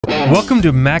Welcome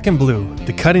to MAC Bleu,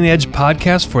 the cutting-edge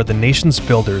podcast for the nation's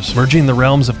builders, merging the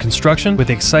realms of construction with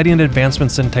exciting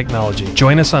advancements in technology.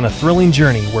 Join us on a thrilling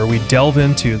journey where we delve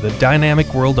into the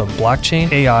dynamic world of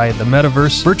blockchain, AI, the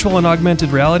Metaverse, virtual and augmented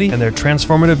reality, and their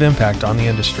transformative impact on the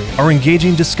industry. Our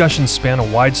engaging discussions span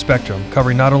a wide spectrum,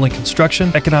 covering not only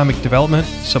construction, economic development,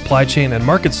 supply chain, and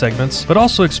market segments, but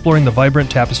also exploring the vibrant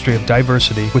tapestry of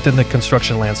diversity within the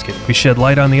construction landscape. We shed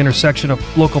light on the intersection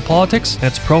of local politics and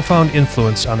its profound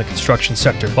influence on the construction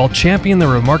sector, while championing the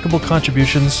remarkable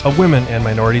contributions of women and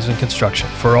minorities in construction.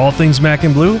 For all things MAC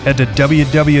Bleu, head to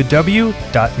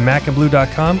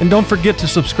www.macandbleu.com, and don't forget to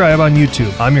subscribe on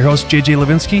YouTube. I'm your host, JJ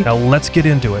Levinsky. Now let's get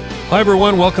into it. Hi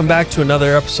everyone, welcome back to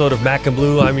another episode of MAC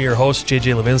Bleu. I'm your host,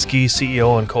 JJ Levinsky,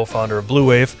 CEO and co-founder of Blue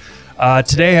Wave.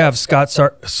 Today I have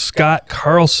Scott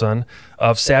Carlson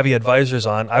of Savy Advisors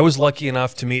on. I was lucky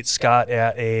enough to meet Scott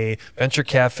at a Venture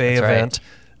Cafe event,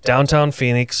 downtown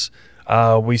Phoenix.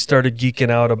 We started geeking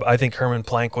out. I think Herman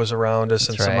Plank was around us.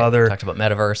 That's and some other. Talked about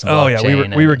Metaverse and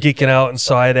blockchain. We were geeking out, and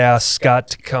so I'd asked Scott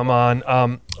to come on.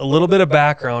 A little bit of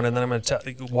background, and then I'm going to tell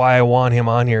you why I want him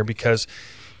on here, because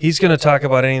he's going to talk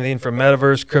about anything from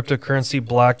Metaverse, cryptocurrency,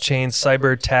 blockchain,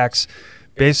 cyber attacks,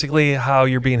 basically how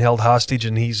you're being held hostage,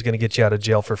 and he's going to get you out of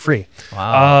jail for free.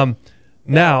 Wow.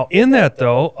 Now, in that,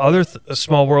 though, other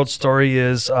small world story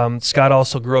is Scott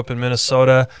also grew up in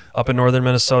Minnesota, up in northern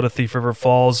Minnesota, Thief River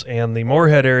Falls, and the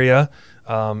Moorhead area.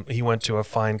 He went to a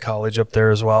fine college up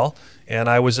there as well. And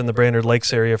I was in the Brainerd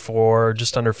Lakes area for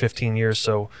just under 15 years.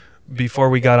 So before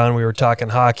we got on, we were talking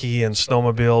hockey and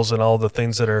snowmobiles and all the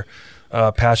things that are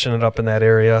passionate up in that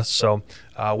area. So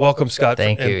welcome, Scott.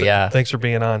 Thank you. Thanks for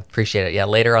being on. Appreciate it. Yeah,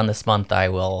 later on this month, I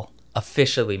will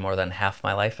officially more than half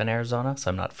my life in Arizona,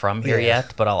 so I'm not from here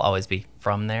yet, but I'll always be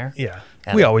from there. Yeah,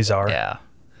 and we always are. Yeah.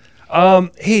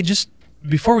 Hey, just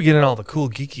before we get into all the cool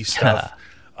geeky stuff,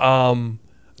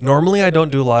 normally I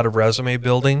don't do a lot of resume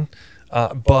building,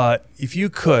 but if you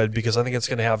could, because I think it's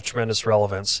going to have tremendous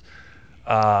relevance,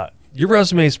 your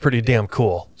resume is pretty damn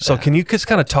cool. So can you just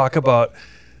kind of talk about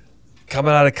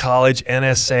coming out of college,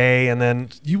 NSA, and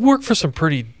then you work for some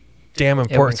pretty damn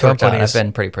important companies. I've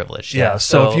been pretty privileged. Yeah.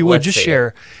 So if you would just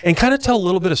share and kind of tell a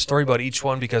little bit of story about each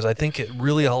one, because I think it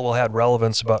really will have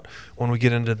relevance about when we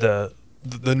get into the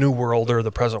new world or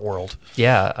the present world.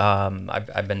 Yeah.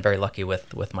 I've been very lucky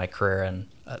with my career, and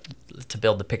to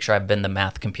build the picture, I've been the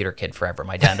math computer kid forever.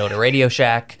 My dad owned a Radio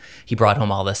Shack. He brought home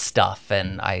all this stuff,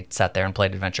 and I sat there and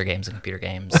played adventure games and computer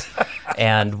games,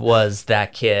 and was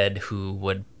that kid who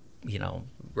would,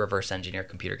 reverse engineer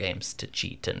computer games to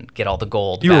cheat and get all the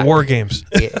gold. You were war games.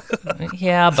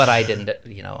 Yeah, but I didn't,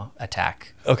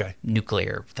 attack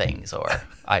nuclear things, or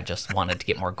I just wanted to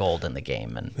get more gold in the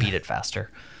game and beat it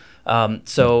faster.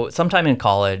 So sometime in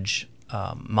college,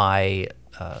 my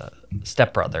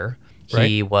stepbrother,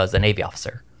 he was a Navy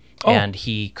officer, and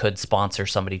he could sponsor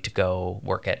somebody to go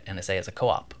work at NSA as a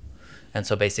co-op. And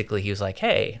so basically he was like,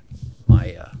 hey,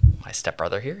 my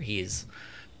stepbrother here, he's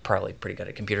probably pretty good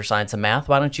at computer science and math.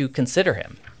 Why don't you consider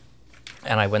him?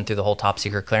 And I went through the whole top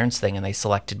secret clearance thing, and they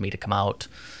selected me to come out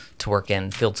to work in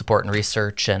field support and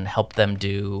research and help them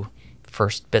do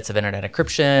first bits of internet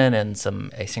encryption and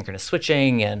some asynchronous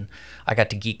switching. And I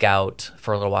got to geek out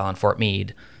for a little while in Fort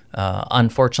Meade.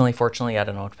 Unfortunately, fortunately, I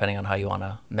don't know, depending on how you want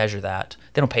to measure that,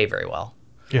 they don't pay very well.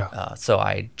 Yeah. So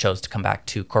I chose to come back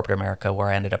to corporate America, where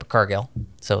I ended up at Cargill,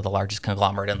 so the largest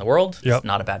conglomerate in the world. Yep. It's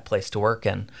not a bad place to work,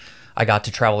 and I got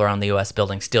to travel around the U.S.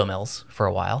 building steel mills for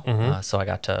a while. So I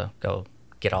got to go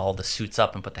get all the suits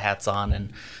up and put the hats on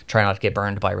and try not to get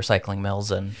burned by recycling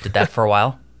mills, and did that for a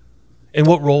while. And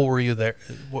what role were you there?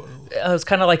 I was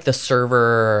kind of like the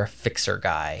server fixer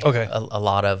guy. Okay. A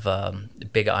lot of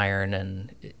big iron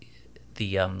and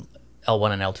the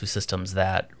L1 and L2 systems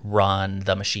that run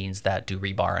the machines that do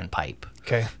rebar and pipe.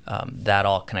 Okay. That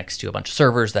all connects to a bunch of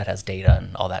servers that has data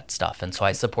and all that stuff. And so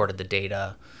I supported the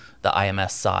data, the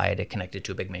IMS side. It connected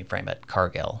to a big mainframe at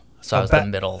Cargill. So I was the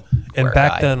middle. And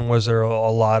back then, was there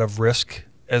a lot of risk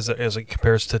as it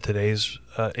compares to today's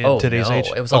today's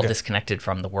age? It was all disconnected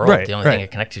from the world. Right, the only thing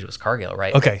it connected to was Cargill,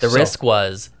 right? Okay. The risk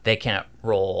was they can't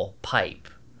roll pipe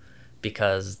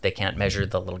because they can't measure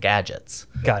the little gadgets.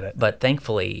 Got it. But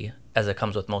thankfully, as it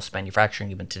comes with most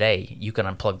manufacturing even today, you can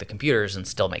unplug the computers and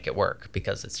still make it work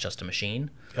because it's just a machine.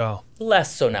 Oh.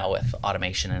 Less so now with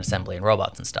automation and assembly and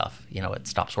robots and stuff. It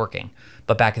stops working.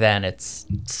 But back then, it's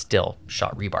still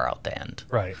shot rebar out the end.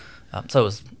 Right. So it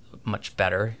was much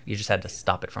better. You just had to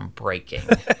stop it from breaking,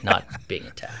 not being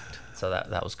attacked. So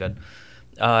that was good.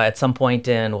 At some point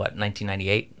in,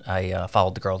 1998, I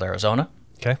followed the girl to Arizona.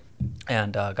 Okay.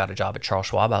 And got a job at Charles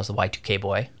Schwab. I was the Y2K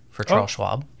boy for Charles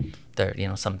Schwab. There,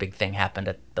 some big thing happened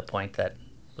at the point that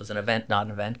was an event, not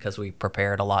an event, because we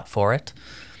prepared a lot for it.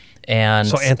 And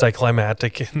so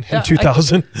anticlimactic in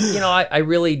 2000. I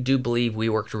really do believe we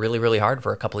worked really, really hard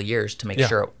for a couple of years to make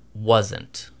sure it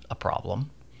wasn't a problem.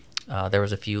 There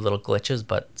was a few little glitches,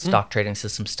 but stock trading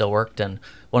system still worked. And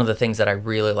one of the things that I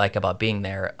really like about being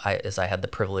there is I had the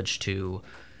privilege to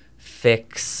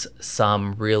fix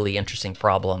some really interesting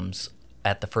problems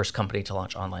at the first company to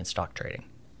launch online stock trading.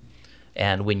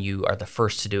 And when you are the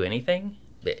first to do anything,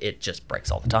 it just breaks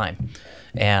all the time.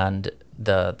 And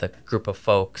the group of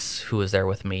folks who was there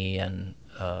with me and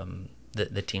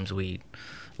the teams, a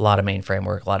lot of mainframe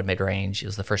work, a lot of mid-range. It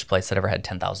was the first place that ever had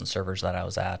 10,000 servers that I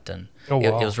was at. And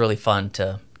it was really fun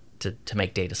to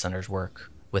make data centers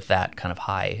work with that kind of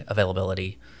high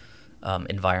availability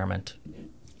environment.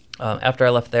 After I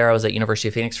left there, I was at University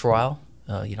of Phoenix for a while,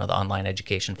 the online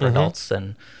education for adults.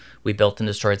 And we built and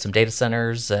destroyed some data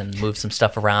centers and moved some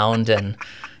stuff around. And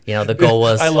the goal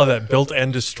was... I love that, built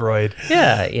and destroyed.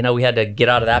 Yeah, we had to get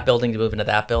out of that building to move into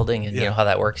that building. And you know how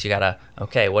that works. You got to,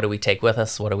 okay, what do we take with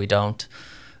us? What do we don't?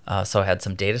 So I had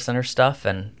some data center stuff.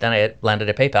 And then I landed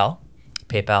at PayPal.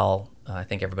 PayPal, I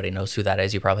think everybody knows who that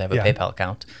is. You probably have a PayPal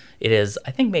account. It is,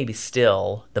 I think, maybe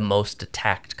still the most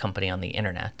attacked company on the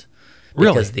internet.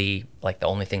 Because the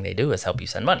only thing they do is help you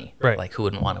send money. Right. Like, who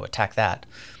wouldn't want to attack that?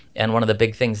 And one of the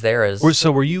big things there is...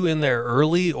 So were you in there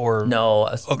early or...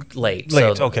 No, late.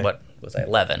 Late, so okay. What was I,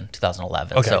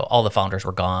 2011. Okay. So all the founders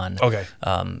were gone. Okay.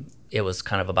 It was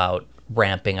kind of about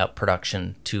ramping up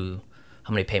production to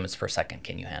how many payments per second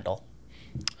can you handle.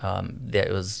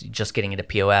 It was just getting into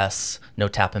POS, no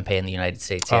tap and pay in the United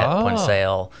States yet, point of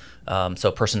sale.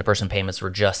 So person-to-person payments were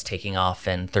just taking off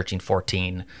in 13,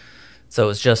 14. So it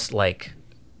was just like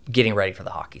getting ready for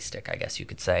the hockey stick, I guess you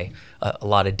could say. A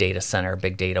lot of data center,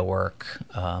 big data work,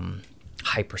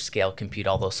 hyperscale compute,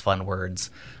 all those fun words.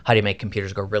 How do you make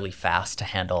computers go really fast to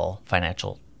handle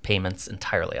financial payments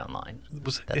entirely online?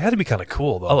 It had to be kind of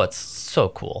cool, though. Oh, it's so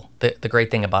cool. The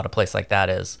great thing about a place like that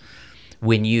is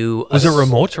when you... Was it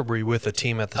remote or were you with a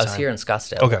team at the time? I was here in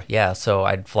Scottsdale. Okay. Yeah, so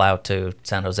I'd fly out to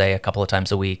San Jose a couple of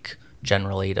times a week,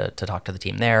 generally to talk to the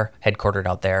team there, headquartered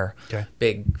out there. Okay.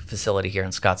 Big facility here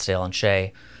in Scottsdale and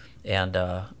Shea. And,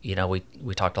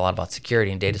 we talked a lot about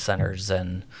security and data centers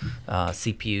and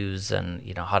CPUs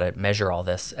and, how to measure all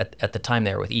this. At the time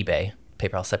they were with eBay.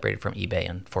 PayPal separated from eBay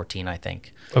in 14, I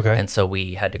think. Okay. And so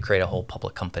we had to create a whole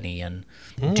public company and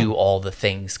do all the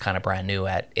things kind of brand new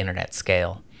at internet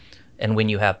scale. And when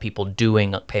you have people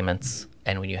doing payments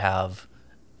and when you have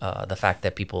the fact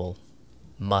that people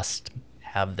must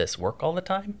have this work all the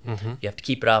time, you have to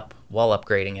keep it up while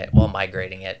upgrading it, while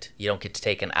migrating it. You don't get to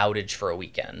take an outage for a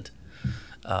weekend.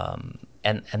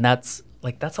 And that's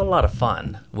a lot of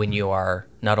fun when you are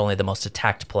not only the most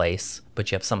attacked place, but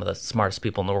you have some of the smartest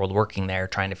people in the world working there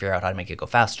trying to figure out how to make it go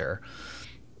faster.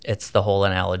 It's the whole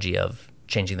analogy of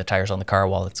changing the tires on the car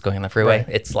while it's going on the freeway. Right.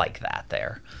 It's like that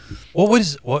there.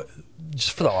 What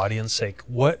just for the audience sake,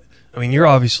 you're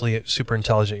obviously super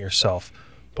intelligent yourself,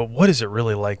 but what is it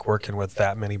really like working with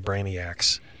that many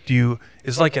brainiacs?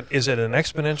 Is it an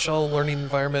exponential learning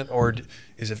environment, or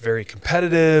is it very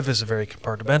competitive? Is it very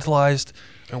compartmentalized?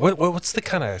 And what's the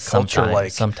kind of culture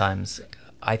like? Sometimes.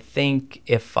 I think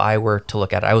if I were to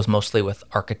look at it, I was mostly with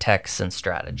architects and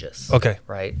strategists. Okay.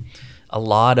 Right? A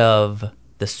lot of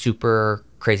the super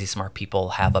crazy smart people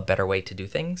have a better way to do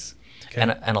things. Okay.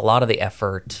 And a lot of the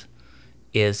effort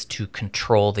is to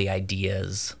control the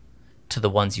ideas to the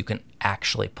ones you can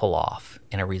actually pull off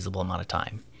in a reasonable amount of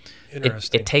time.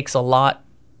 It takes a lot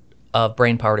of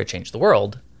brain power to change the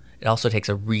world. It also takes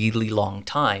a really long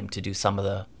time to do some of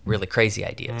the really crazy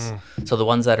ideas. So the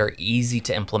ones that are easy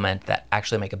to implement that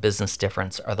actually make a business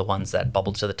difference are the ones that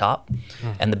bubble to the top.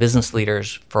 And the business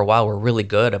leaders for a while were really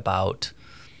good about,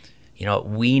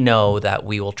 we know that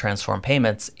we will transform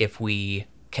payments if we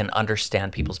can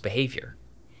understand people's behavior.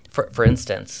 For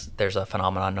instance, there's a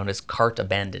phenomenon known as cart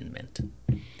abandonment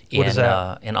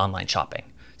in online shopping.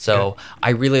 So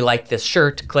I really like this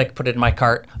shirt, click, put it in my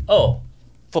cart. Oh,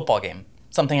 football game,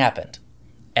 something happened.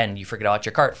 And you forget about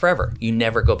your cart forever. You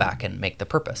never go back and make the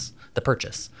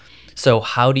purchase. So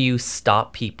how do you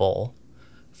stop people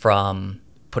from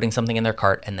putting something in their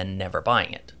cart and then never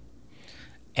buying it?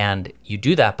 And you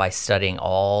do that by studying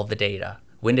all the data.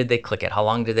 When did they click it? How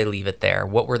long did they leave it there?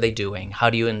 What were they doing?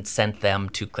 How do you incent them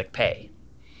to click pay?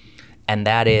 And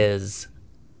that is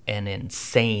an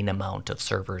insane amount of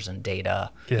servers and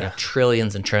data,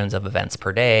 trillions and trillions of events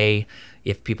per day.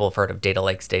 If people have heard of data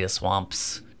lakes, data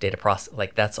swamps, data process,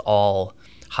 that's all.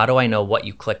 How do I know what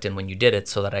you clicked and when you did it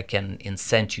so that I can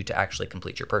incent you to actually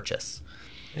complete your purchase?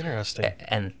 Interesting.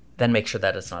 And then make sure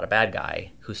that it's not a bad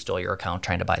guy who stole your account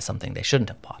trying to buy something they shouldn't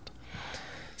have bought.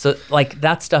 So like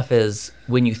that stuff is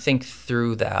when you think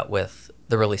through that with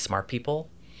the really smart people,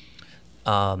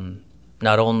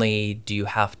 not only do you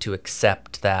have to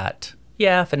accept that,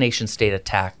 yeah, if a nation state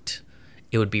attacked,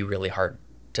 it would be really hard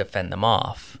to fend them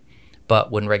off.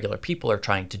 But when regular people are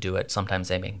trying to do it, sometimes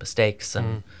they make mistakes,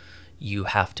 and you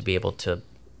have to be able to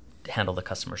handle the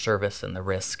customer service and the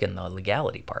risk and the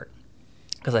legality part.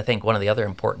 Because I think one of the other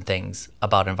important things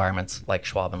about environments like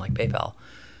Schwab and like PayPal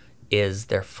is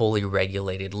they're fully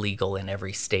regulated, legal in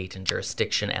every state and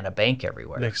jurisdiction, and a bank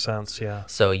everywhere. Makes sense, yeah.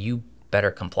 So you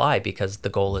better comply, because the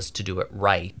goal is to do it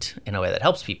right in a way that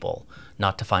helps people,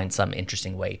 not to find some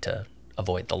interesting way to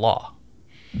avoid the law.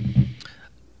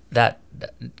 That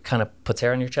kind of puts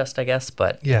hair on your chest, I guess,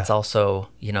 but it's also,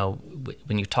 you know,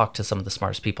 when you talk to some of the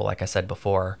smartest people, like I said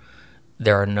before,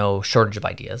 there are no shortage of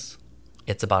ideas.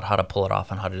 It's about how to pull it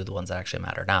off and how to do the ones that actually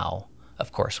matter now,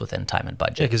 of course, within time and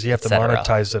budget. Yeah, because you have to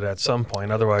monetize it at some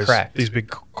point. Otherwise, these big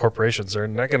corporations are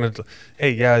not going to,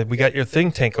 hey, yeah, we got your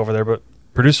think tank over there, but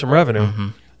produce some revenue. Mm-hmm.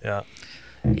 Yeah.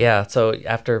 Yeah, so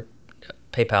after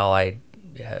PayPal, I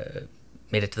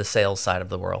made it to the sales side of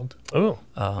the world. Oh.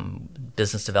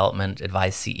 Business development,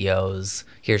 advise CEOs,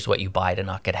 here's what you buy to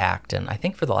not get hacked. And I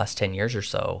think for the last 10 years or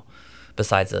so,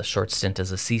 besides a short stint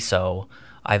as a CISO,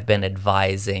 I've been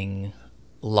advising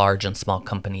large and small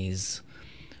companies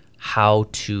how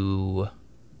to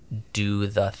do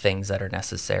the things that are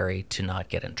necessary to not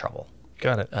get in trouble.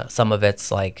 Got it. Some of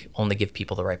it's like only give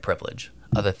people the right privilege.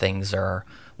 Other things are,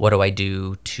 what do I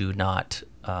do to not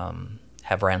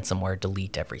have ransomware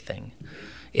delete everything?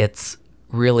 It's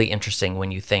really interesting when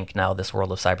you think now this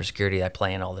world of cybersecurity I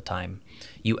play in all the time.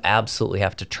 You absolutely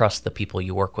have to trust the people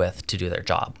you work with to do their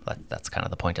job. That's kind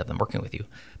of the point of them working with you.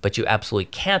 But you absolutely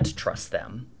can't trust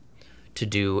them to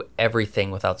do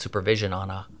everything without supervision on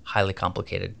a highly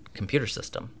complicated computer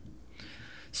system.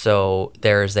 So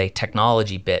there's a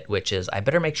technology bit, which is I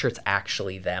better make sure it's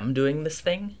actually them doing this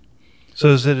thing. So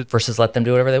is it versus let them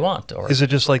do whatever they want? Or is it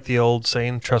just like the old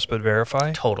saying, trust but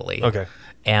verify? Totally. Okay.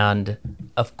 And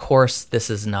of course, this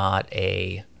is not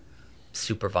a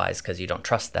supervise because you don't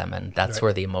trust them, and that's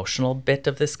where the emotional bit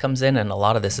of this comes in. And a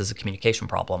lot of this is a communication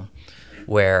problem,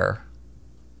 where,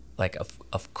 like,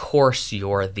 of course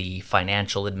you're the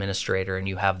financial administrator and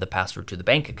you have the password to the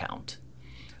bank account,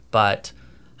 but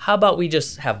how about we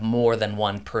just have more than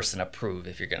one person approve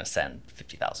if you're going to send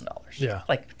 $50,000? Yeah.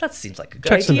 Like, that seems like a good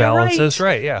Checks idea, and balances,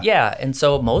 right? Yeah. Yeah, and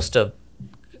so most of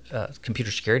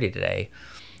computer security today,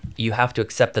 you have to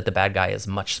accept that the bad guy is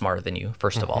much smarter than you,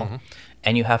 first of all,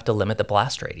 and you have to limit the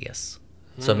blast radius.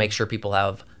 So make sure people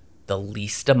have the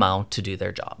least amount to do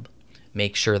their job.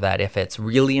 Make sure that if it's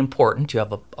really important, you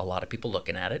have a lot of people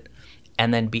looking at it,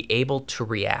 and then be able to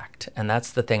react. And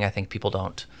that's the thing I think people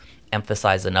don't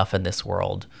emphasize enough in this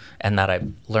world, and that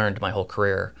I've learned my whole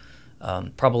career,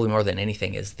 probably more than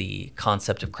anything, is the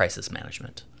concept of crisis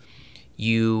management.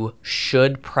 You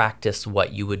should practice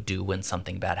what you would do when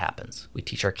something bad happens. We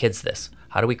teach our kids this.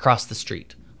 How do we cross the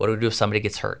street? What do we do if somebody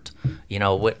gets hurt? You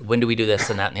know, when do we do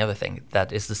this and that and the other thing?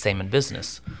 That is the same in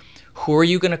business. Who are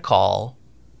you going to call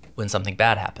when something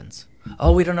bad happens?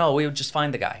 Oh, we don't know. We would just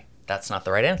find the guy. That's not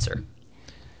the right answer.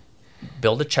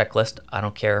 Build a checklist. I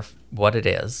don't care what it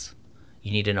is.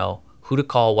 You need to know who to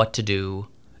call, what to do,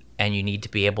 and you need to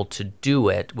be able to do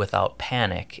it without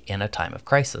panic in a time of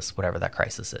crisis, whatever that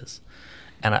crisis is.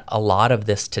 And a lot of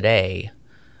this today,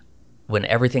 when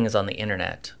everything is on the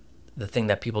internet, the thing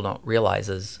that people don't realize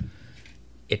is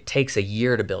it takes a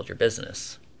year to build your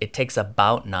business. It takes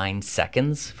about 9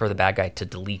 seconds for the bad guy to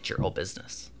delete your whole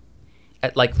business.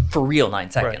 Like, for real, 9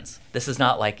 seconds. Right. This is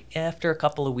not like after a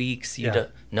couple of weeks,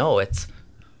 no, it's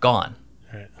gone.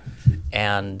 Right.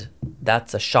 And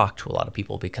that's a shock to a lot of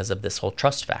people because of this whole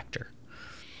trust factor.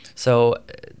 So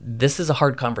this is a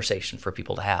hard conversation for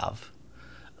people to have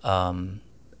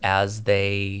as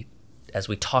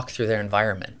we talk through their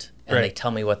environment and they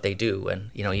tell me what they do,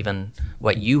 and even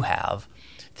what you have.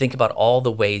 Think about all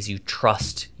the ways you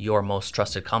trust your most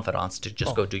trusted confidants to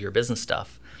just go do your business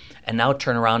stuff, and now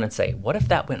turn around and say, what if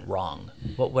that went wrong?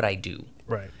 What would I do?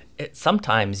 Right.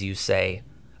 Sometimes you say,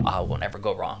 it won't ever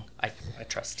go wrong. I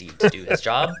trust Steve to do his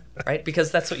job, right?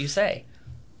 Because that's what you say.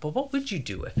 But what would you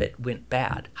do if it went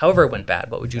bad? However it went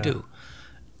bad, what would you do?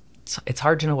 It's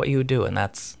hard to know what you would do, and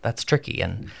that's tricky.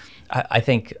 And I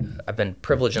think I've been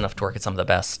privileged enough to work at some of the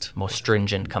best, most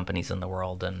stringent companies in the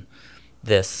world. And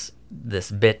this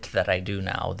bit that I do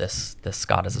now, this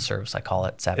Scott as a service, I call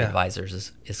it, Savy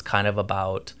Advisors, is kind of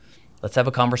about, let's have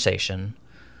a conversation.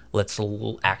 Let's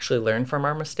actually learn from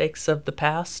our mistakes of the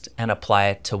past and apply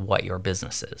it to what your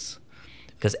business is.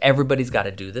 Because everybody's got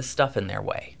to do this stuff in their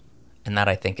way. And that,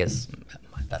 I think, is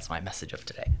that's my message of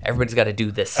today. Everybody's got to do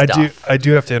this stuff. I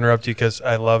do have to interrupt you because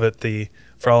I love it.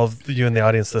 For all of you in the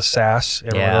audience, the SAAS.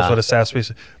 Everyone knows what a SAAS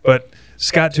is. But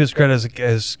Scott, to his credit,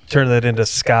 has turned that into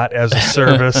Scott as a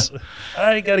service.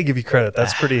 I got to give you credit.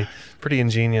 That's pretty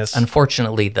ingenious.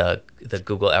 Unfortunately, the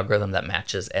Google algorithm that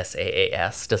matches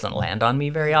SAAS doesn't land on me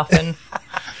very often.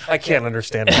 I can't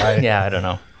understand why. Yeah, I don't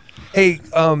know. Hey,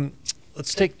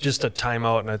 let's take just a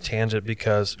timeout and a tangent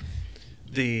because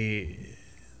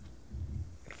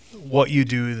what you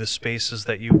do, the spaces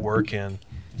that you work in,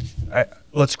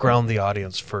 let's ground the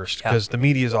audience first because the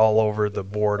media is all over the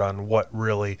board on what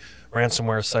really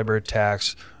ransomware, cyber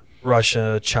attacks,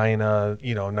 Russia, China,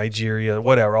 Nigeria,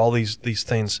 whatever, all these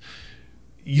things.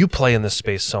 You play in this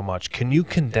space so much. Can you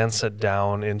condense it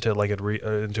down into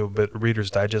into a bit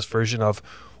Reader's Digest version of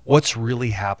what's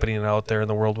really happening out there in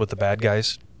the world with the bad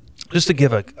guys? Just to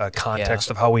give a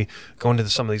context of how we go into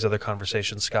some of these other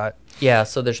conversations, Scott. Yeah,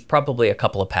 so there's probably a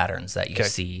couple of patterns that you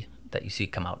see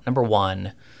come out. Number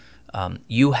one,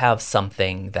 you have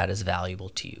something that is valuable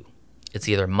to you. It's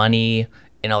either money,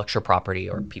 intellectual property,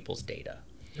 or people's data.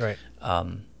 Right.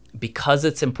 Because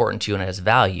it's important to you and it has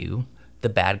value, the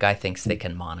bad guy thinks they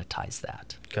can monetize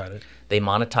that. Got it. They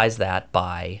monetize that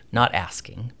by not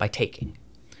asking, by taking.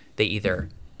 They either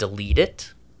delete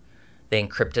it, they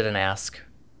encrypt it and ask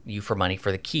you for money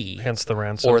for the key. Hence the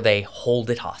ransom. Or they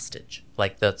hold it hostage.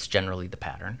 Like that's generally the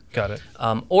pattern. Got it.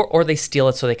 Or they steal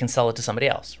it so they can sell it to somebody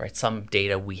else, right? Some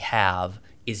data we have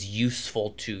is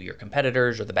useful to your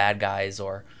competitors or the bad guys.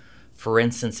 Or for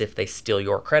instance, if they steal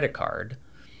your credit card,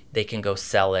 they can go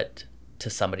sell it to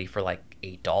somebody for like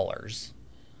 $8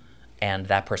 and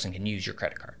that person can use your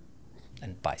credit card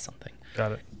and buy something.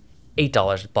 Got it.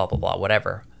 $8, blah, blah, blah,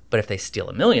 whatever. But if they steal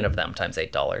 1 million of them times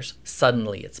 $8,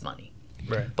 suddenly it's money.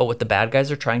 Right. But what the bad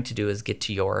guys are trying to do is get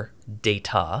to your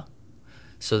data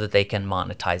so that they can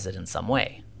monetize it in some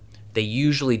way. They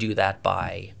usually do that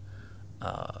by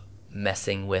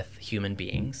messing with human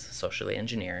beings, socially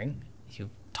engineering. You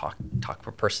talk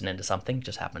a person into something,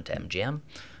 just happened to MGM.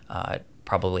 It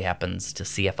probably happens to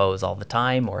CFOs all the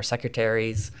time or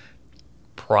secretaries.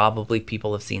 Probably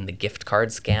people have seen the gift card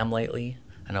scam lately.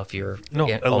 I know if your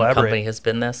own company has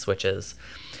been this, which is,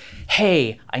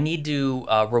 hey, I need to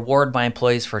reward my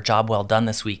employees for a job well done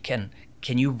this week. And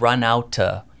can you run out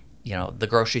to, the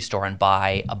grocery store and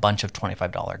buy a bunch of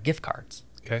 $25 gift cards?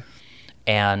 Okay.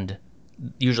 And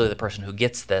usually the person who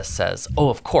gets this says, oh,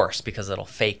 of course, because it'll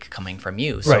fake coming from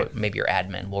you. So maybe your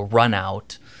admin will run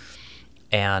out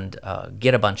and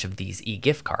get a bunch of these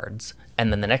e-gift cards.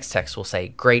 And then the next text will say,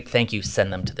 great, thank you,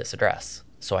 send them to this address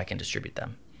so I can distribute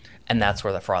them. And that's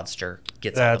where the fraudster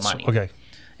gets all the money. Okay.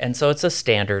 And so it's a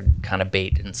standard kind of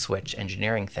bait and switch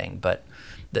engineering thing, but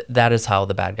that is how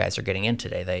the bad guys are getting in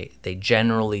today. They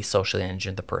generally socially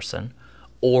engineer the person,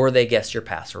 or they guess your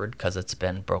password because it's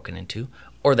been broken into,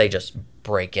 or they just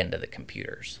break into the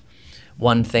computers.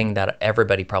 One thing that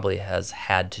everybody probably has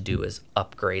had to do is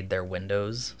upgrade their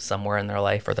Windows somewhere in their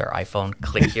life or their iPhone.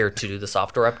 Click here to do the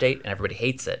software update, and everybody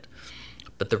hates it.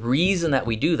 But the reason that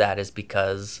we do that is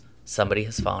because somebody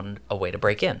has found a way to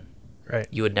break in. Right.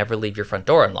 You would never leave your front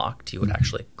door unlocked. You would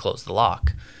actually close the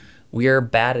lock. We are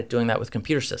bad at doing that with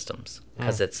computer systems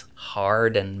because it's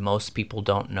hard and most people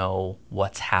don't know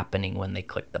what's happening when they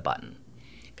click the button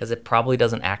because it probably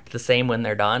doesn't act the same when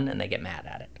they're done and they get mad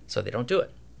at it. So they don't do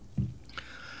it.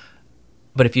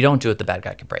 But if you don't do it, the bad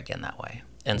guy can break in that way.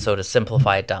 And so to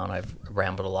simplify it down, I've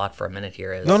rambled a lot for a minute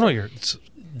here.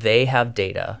 They have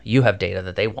data. You have data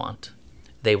that they want.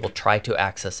 They will try to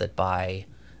access it by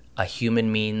a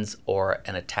human means or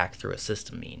an attack through a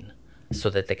system mean so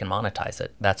that they can monetize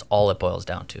it. That's all it boils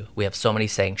down to. We have so many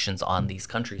sanctions on these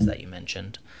countries that you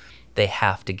mentioned. They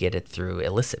have to get it through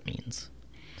illicit means.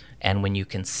 And when you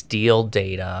can steal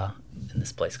data in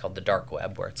this place called the dark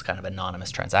web, where it's kind of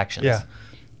anonymous transactions,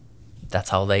 that's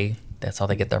how they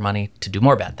get their money to do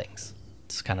more bad things.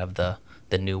 It's kind of the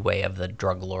new way of the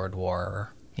drug lord war,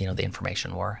 or, the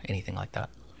information war, anything like that.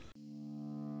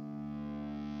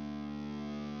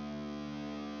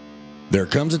 There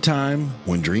comes a time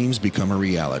when dreams become a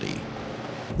reality,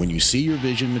 when you see your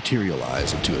vision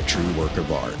materialize into a true work of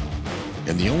art.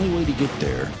 And the only way to get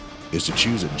there is to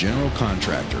choose a general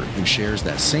contractor who shares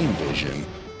that same vision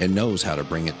and knows how to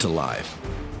bring it to life.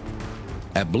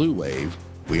 At Blue Wave,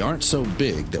 we aren't so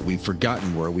big that we've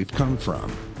forgotten where we've come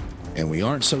from, and we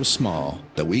aren't so small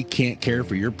that we can't care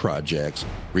for your projects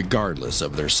regardless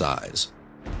of their size.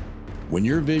 When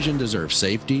your vision deserves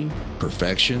safety,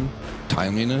 perfection,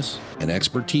 timeliness, and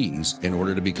expertise in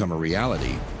order to become a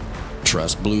reality,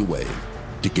 trust Blue Wave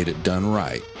to get it done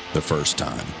right the first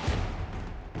time.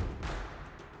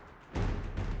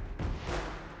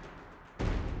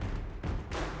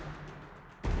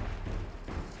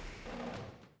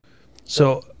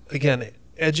 So again,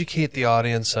 educate the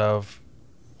audience of,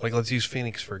 like, let's use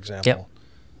Phoenix, for example. Yep.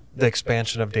 The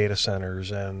expansion of data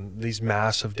centers and these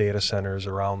massive data centers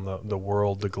around the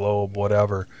world, the globe,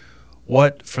 whatever.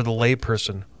 What, for the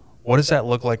layperson, what does that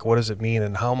look like? What does it mean?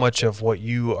 And how much of what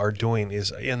you are doing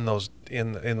is in those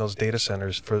data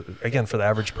centers for the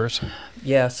average person?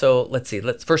 Yeah, so let's see.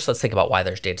 Let's think about why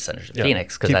there's data centers in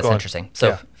Phoenix, because that's interesting.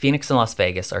 So Phoenix and Las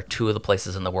Vegas are two of the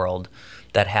places in the world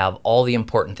that have all the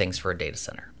important things for a data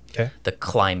center. Okay. The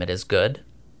climate is good,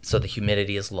 so the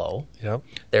humidity is low. Yep.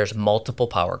 There's multiple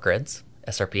power grids,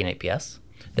 SRP and APS.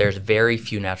 There's very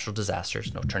few natural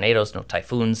disasters, no tornadoes, no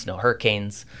typhoons, no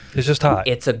hurricanes. It's just hot.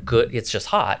 It's just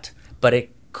hot, but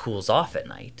it cools off at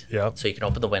night. Yep. So you can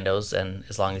open the windows, and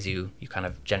as long as you kind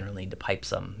of generally need to pipe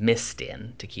some mist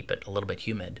in to keep it a little bit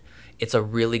humid, it's a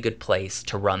really good place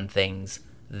to run things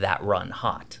that run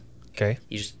hot. Okay.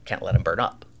 You just can't let them burn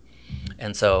up.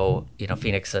 And so,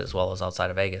 Phoenix, as well as outside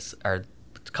of Vegas, are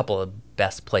a couple of the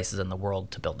best places in the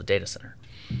world to build a data center.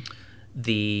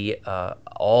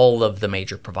 All of the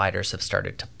major providers have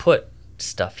started to put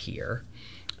stuff here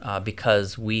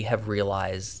because we have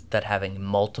realized that having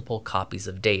multiple copies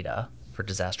of data for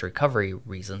disaster recovery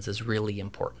reasons is really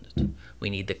important. We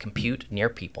need the compute near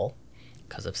people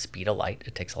because of speed of light.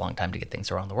 It takes a long time to get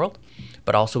things around the world,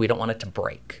 but also we don't want it to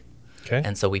break. Okay.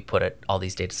 And so we put all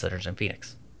these data centers in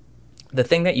Phoenix. The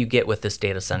thing that you get with this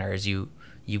data center is you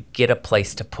get a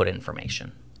place to put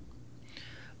information.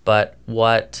 But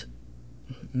what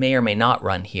may or may not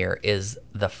run here is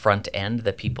the front end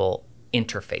that people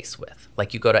interface with.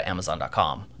 Like you go to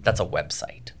Amazon.com, that's a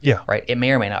website. Yeah. Right? It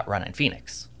may or may not run in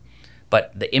Phoenix,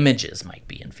 but the images might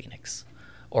be in Phoenix.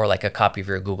 Or like a copy of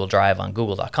your Google Drive on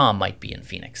Google.com might be in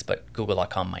Phoenix, but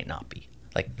Google.com might not be.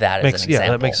 Like that is an example.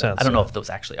 Yeah, that makes sense. I don't know if those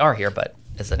actually are here, but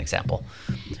as an example.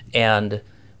 And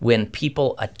when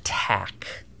people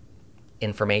attack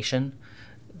information,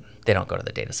 they don't go to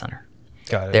the data center.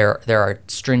 Got it. There are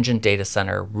stringent data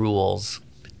center rules,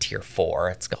 Tier 4.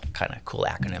 It's got kind of cool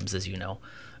acronyms, as you know.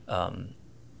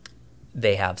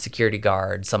 They have security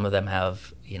guards. Some of them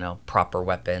have proper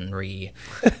weaponry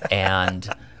and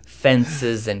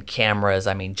fences and cameras.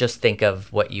 I mean, just think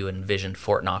of what you envisioned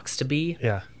Fort Knox to be.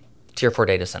 Yeah. Tier 4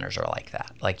 data centers are like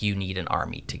that. Like you need an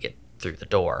army to get through the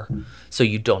door. So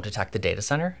you don't attack the data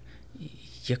center.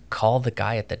 You call the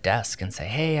guy at the desk and say,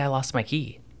 hey, I lost my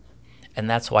key. And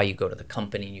that's why you go to the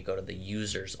company and you go to the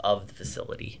users of the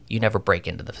facility. You never break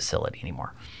into the facility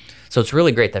anymore. So it's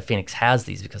really great that Phoenix has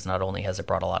these because not only has it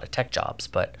brought a lot of tech jobs,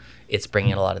 but it's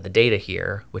bringing a lot of the data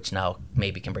here, which now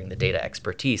maybe can bring the data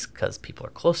expertise because people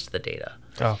are close to the data.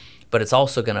 Oh. But it's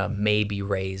also going to maybe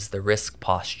raise the risk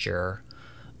posture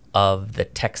of the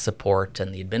tech support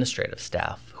and the administrative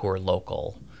staff who are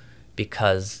local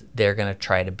because they're going to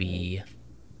try to be,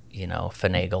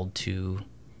 finagled to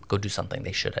go do something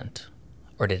they shouldn't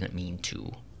or didn't mean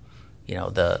to.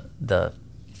 The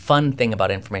fun thing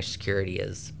about information security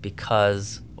is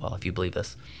because, well, if you believe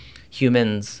this,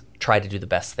 humans try to do the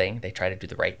best thing, they try to do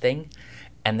the right thing,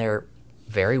 and they're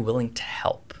very willing to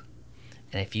help.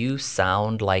 And if you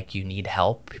sound like you need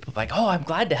help, people are like, oh, I'm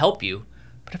glad to help you.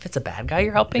 But if it's a bad guy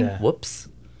you're helping, whoops,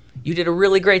 you did a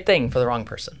really great thing for the wrong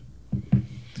person.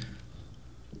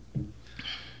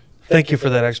 Thank you for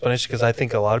that explanation because I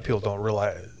think a lot of people don't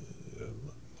realize.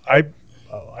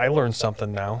 I learned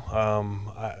something now.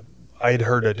 I had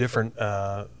heard a different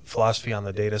philosophy on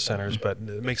the data centers, but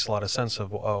it makes a lot of sense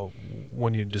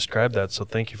when you describe that. So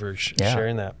thank you for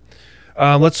sharing that.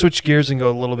 Let's switch gears and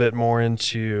go a little bit more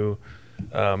into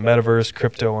Metaverse,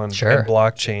 crypto, and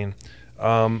blockchain.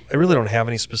 I really don't have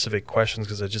any specific questions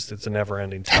because it's a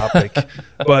never-ending topic.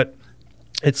 But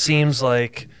it seems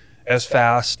like as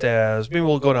fast as, maybe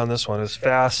we'll go down this one, as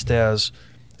fast as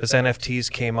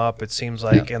NFTs came up, it seems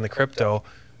like, and the crypto,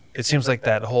 it seems like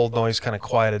that whole noise kind of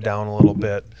quieted down a little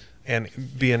bit. And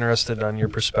be interested on your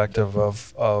perspective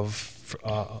of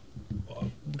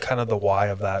kind of the why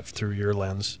of that through your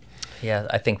lens. Yeah,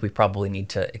 I think we probably need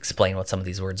to explain what some of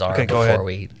these words are before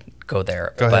we go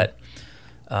there. Go ahead.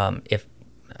 But if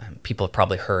people have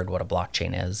probably heard what a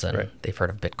blockchain is and they've heard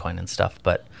of Bitcoin and stuff.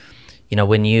 But,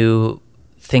 when you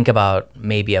think about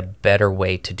maybe a better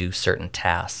way to do certain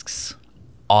tasks,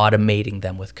 automating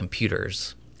them with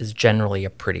computers is generally a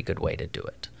pretty good way to do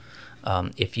it.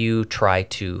 If you try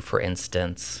to, for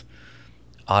instance,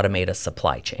 automate a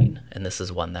supply chain, and this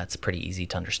is one that's pretty easy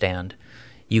to understand,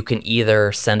 you can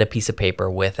either send a piece of paper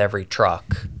with every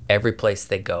truck, every place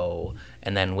they go,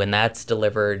 and then when that's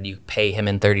delivered, you pay him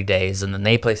in 30 days, and then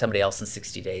they pay somebody else in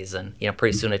 60 days, and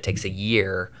pretty soon it takes a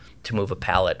year to move a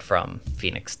pallet from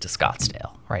Phoenix to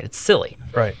Scottsdale, right? It's silly.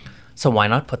 Right. So why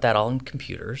not put that all in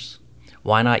computers?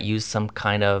 Why not use some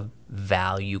kind of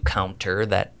value counter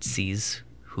that sees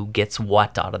who gets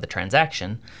what out of the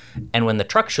transaction? And when the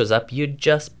truck shows up, you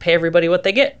just pay everybody what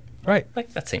they get. Right.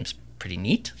 Like, that seems pretty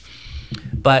neat.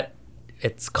 But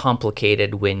it's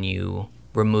complicated when you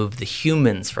remove the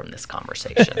humans from this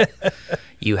conversation.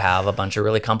 You have a bunch of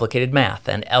really complicated math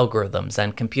and algorithms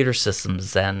and computer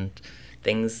systems and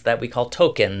things that we call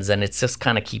tokens, and it's just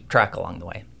kind of keep track along the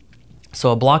way.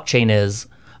 So a blockchain is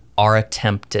our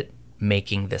attempt at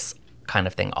making this kind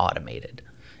of thing automated.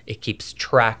 It keeps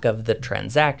track of the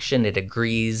transaction. It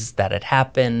agrees that it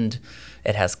happened.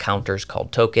 It has counters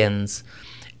called tokens,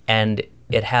 and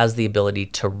it has the ability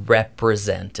to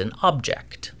represent an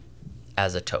object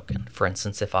as a token. For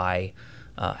instance, if I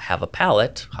have a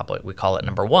palette, how about we call it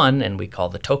number 1, and we call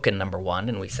the token number 1,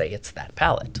 and we say it's that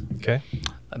palette. Okay.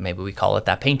 Maybe we call it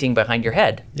that painting behind your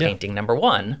head, painting number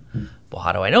 1. Well,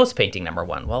 how do I know it's painting number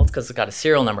 1? Well, it's because it's got a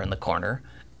serial number in the corner,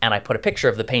 and I put a picture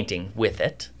of the painting with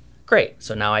it. Great.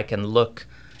 So now I can look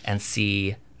and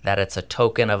see that it's a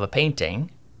token of a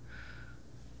painting.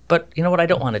 But you know what? I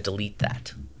don't want to delete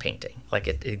that painting. Like,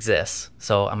 it exists.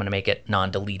 So I'm going to make it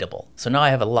non-deletable. So now I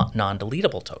have a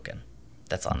non-deletable token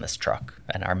that's on this truck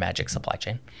and our magic supply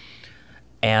chain.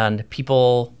 And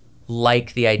people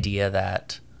like the idea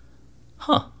that,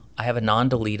 I have a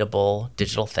non-deletable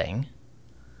digital thing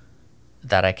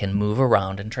that I can move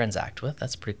around and transact with.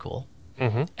 That's pretty cool.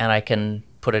 Mm-hmm. And I can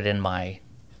put it in my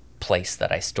place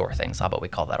that I store things. How about we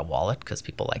call that a wallet, because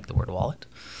people like the word wallet.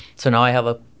 So now I have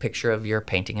a picture of your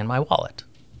painting in my wallet.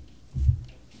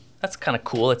 That's kind of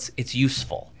cool. It's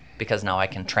useful because now I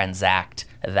can transact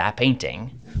that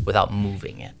painting without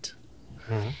moving it.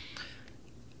 Mm-hmm.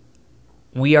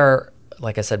 We are,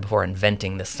 like I said before,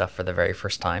 inventing this stuff for the very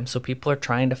first time. So people are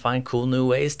trying to find cool new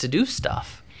ways to do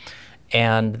stuff.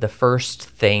 And the first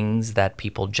things that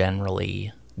people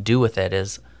generally do with it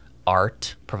is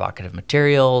art, provocative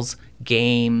materials,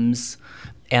 games,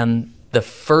 and the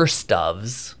first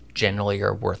ofs generally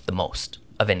are worth the most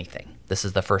of anything. This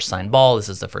is the first signed ball, this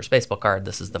is the first baseball card,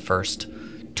 this is the first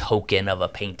token of a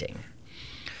painting.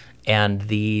 And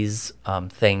these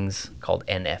things called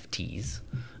NFTs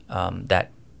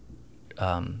that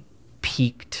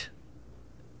piqued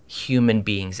human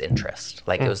beings' interest.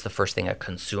 Like, it was the first thing a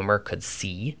consumer could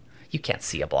see. You can't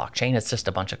see a blockchain. It's just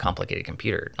a bunch of complicated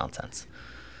computer nonsense.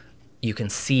 You can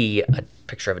see a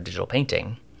picture of a digital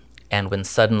painting, and when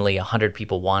suddenly 100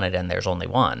 people want it and there's only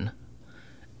one,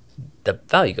 the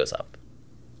value goes up.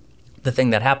 The thing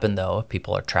that happened, though, if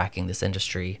people are tracking this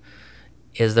industry,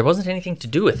 is there wasn't anything to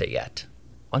do with it yet.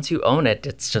 Once you own it,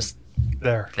 it's just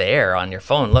there on your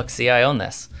phone. Look, see, I own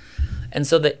this. And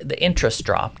so the interest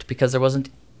dropped because there wasn't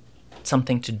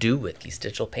something to do with these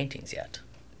digital paintings yet.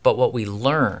 But what we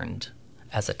learned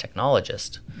as a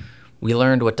technologist, we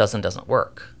learned what doesn't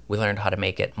work. We learned how to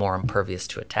make it more impervious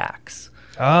to attacks.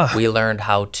 We learned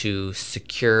how to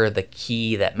secure the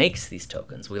key that makes these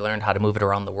tokens. We learned how to move it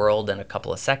around the world in a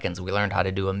couple of seconds. We learned how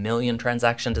to do 1 million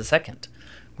transactions a second.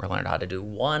 We learned how to do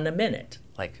 1 a minute.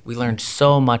 Like, we learned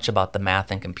so much about the math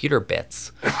and computer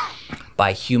bits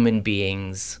by human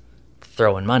beings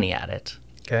throwing money at it,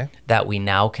 that we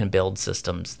now can build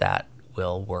systems that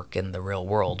will work in the real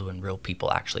world when real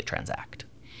people actually transact.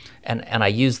 And I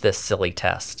use this silly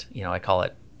test. You know, I call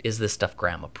it, is this stuff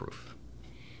grandma proof?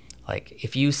 Like,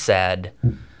 if you said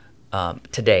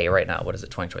today, right now, what is it,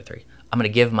 2023? I'm going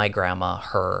to give my grandma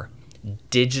her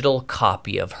digital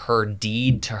copy of her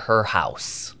deed to her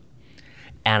house,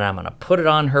 and I'm going to put it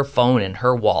on her phone in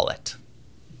her wallet.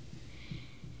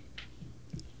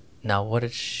 Now, what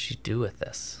did she do with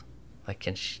this? Like,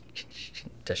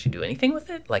 does she do anything with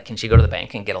it? Like, can she go to the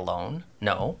bank and get a loan?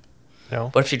 No.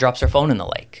 What if she drops her phone in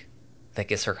the lake?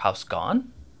 Like, is her house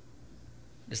gone?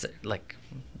 Is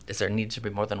there needs to be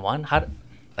more than one?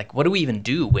 What do we even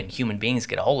do when human beings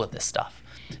get a hold of this stuff?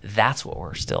 That's what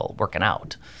we're still working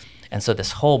out. And so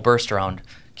this whole burst around,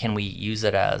 can we use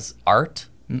it as art?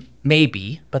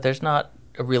 Maybe, but there's not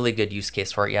a really good use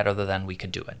case for it yet, other than we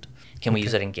could do it. Can we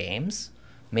use it in games?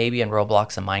 Maybe in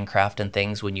Roblox and Minecraft and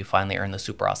things. When you finally earn the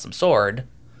super awesome sword,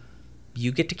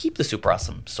 you get to keep the super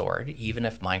awesome sword, even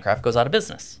if Minecraft goes out of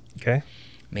business.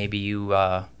 Maybe you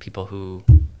people who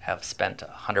have spent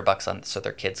 $100 on so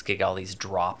their kids get all these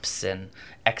drops in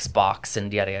Xbox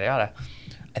and yada yada yada.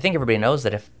 I think everybody knows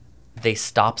that if they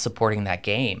stop supporting that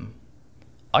game,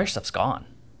 all your stuff's gone.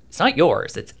 It's not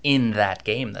yours. It's in that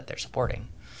game that they're supporting.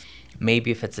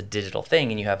 Maybe if it's a digital thing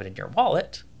and you have it in your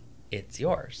wallet, it's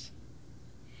yours.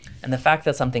 And the fact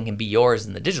that something can be yours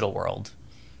in the digital world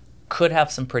could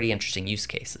have some pretty interesting use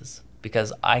cases,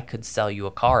 because I could sell you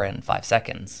a car in 5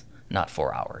 seconds, not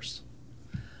 4 hours.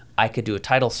 I could do a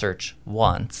title search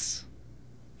once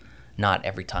not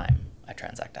every time I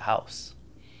transact a house.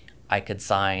 I could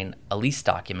sign a lease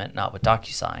document, not with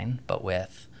DocuSign, but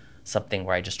with something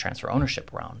where I just transfer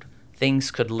ownership around.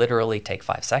 Things could literally take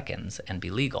 5 seconds and be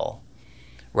legal,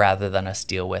 rather than us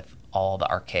deal with all the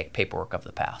archaic paperwork of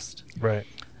the past. Right.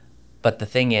 But the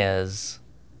thing is,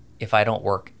 if I don't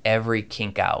work every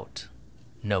kink out,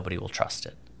 nobody will trust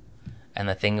it. And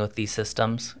the thing with these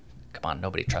systems, come on,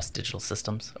 nobody trusts digital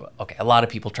systems. Okay, a lot of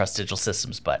people trust digital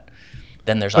systems, but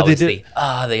then there's always the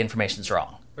information's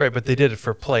wrong. Right, but they did it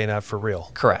for play, not for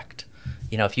real. Correct.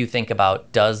 You know, if you think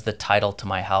about, does the title to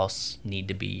my house need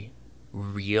to be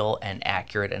real and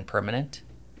accurate and permanent?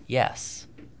 Yes.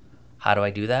 How do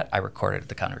I do that? I record it at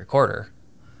the county recorder.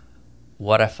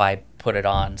 What if I put it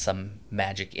on some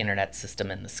magic internet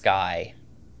system in the sky?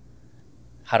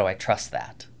 How do I trust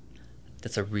that?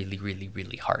 That's a really, really,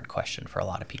 really hard question for a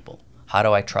lot of people. How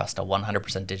do I trust a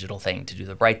 100% digital thing to do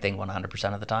the right thing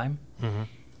 100% of the time? Mm-hmm.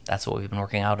 That's what we've been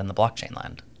working out in the blockchain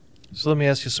land. So let me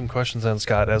ask you some questions then,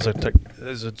 Scott. As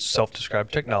a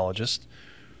self-described technologist,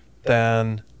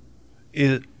 then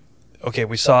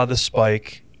we saw the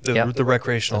spike, the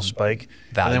recreational spike,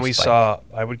 and then we saw,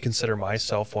 I would consider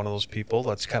myself one of those people.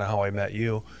 That's kind of how I met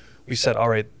you. We said, all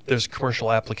right, there's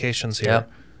commercial applications here.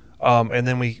 And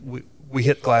then we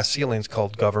hit glass ceilings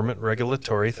called government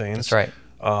regulatory things. That's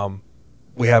right.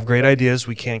 We have great ideas.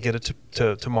 We can't get it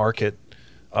to market.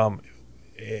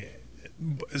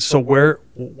 So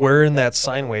where in that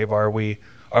sine wave are we?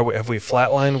 Have we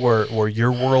flatlined where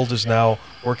your world is now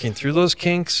working through those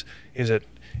kinks? Is it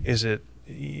is it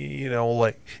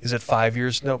 5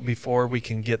 years before we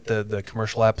can get the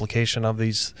commercial application of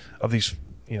these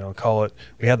call it,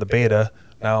 we had the beta,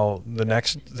 now the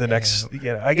next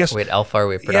I guess we had alpha,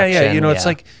 we had production. It's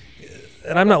like,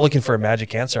 and I'm not looking for a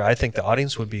magic answer. I think the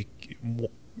audience would be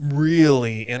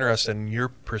really interested in your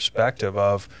perspective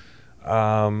of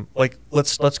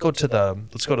let's go to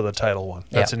the title one.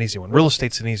 That's an easy one. Real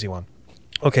estate's an easy one.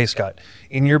 Okay, Scott,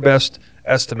 in your best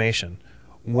estimation,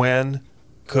 when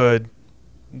could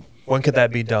that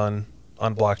be done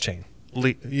on blockchain?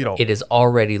 It is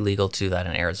already legal to do that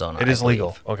in Arizona. It is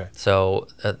legal. Okay. So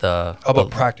how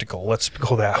about practical? Let's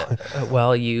go that.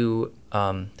 Well, you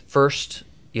first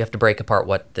you have to break apart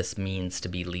what this means to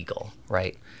be legal,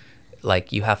 right?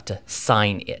 Like you have to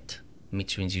sign it,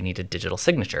 which means you need a digital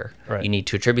signature. Right. You need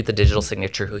to attribute the digital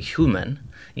signature to a human.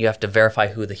 You have to verify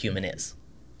who the human is.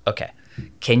 Okay.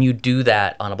 Can you do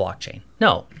that on a blockchain?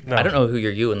 No. I don't know who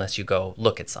you're you unless you go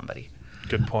look at somebody.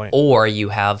 Good point. Or you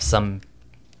have some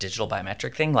digital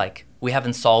biometric thing, like we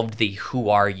haven't solved the who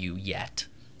are you yet.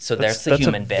 So there's the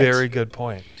human bit. That's a very good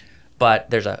point. But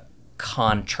there's a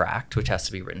contract which has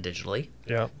to be written digitally.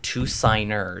 Yeah. 2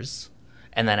 signers.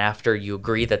 And then after you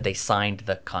agree that they signed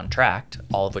the contract,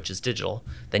 all of which is digital,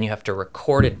 then you have to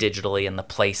record it digitally in the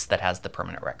place that has the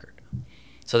permanent record.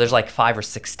 So there's like 5 or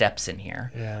 6 steps in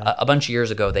here. Yeah. A bunch of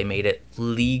years ago, they made it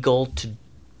legal to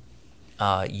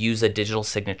use a digital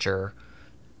signature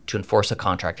to enforce a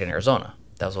contract in Arizona.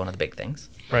 That was one of the big things.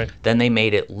 Right. Then they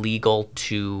made it legal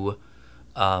to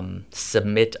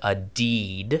submit a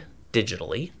deed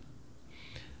digitally,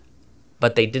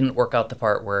 but they didn't work out the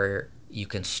part where you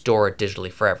can store it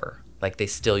digitally forever. Like they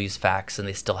still use fax and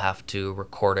they still have to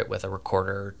record it with a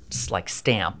recorder like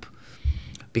stamp,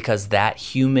 because that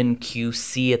human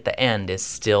QC at the end is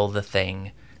still the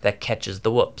thing that catches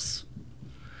the whoops.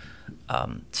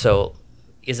 So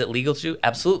is it legal to do?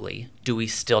 Absolutely. Do we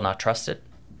still not trust it?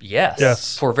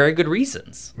 Yes. For very good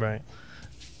reasons. Right.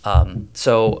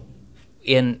 So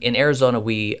in Arizona,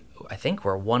 I think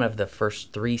we're one of the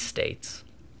first 3 states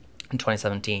in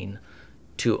 2017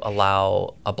 to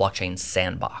allow a blockchain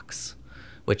sandbox,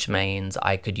 which means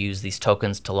I could use these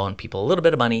tokens to loan people a little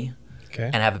bit of money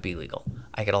and have it be legal.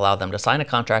 I could allow them to sign a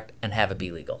contract and have it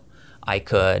be legal. I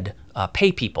could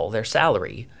pay people their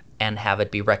salary and have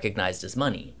it be recognized as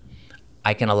money.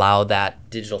 I can allow that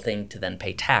digital thing to then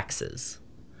pay taxes.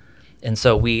 And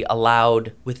so we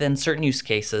allowed, within certain use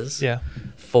cases,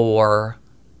 for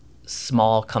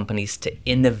small companies to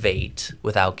innovate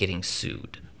without getting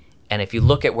sued. And if you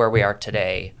look at where we are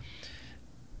today,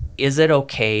 is it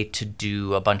okay to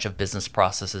do a bunch of business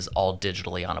processes all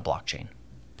digitally on a blockchain?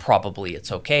 Probably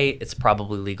it's okay. It's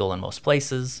probably legal in most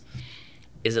places.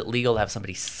 Is it legal to have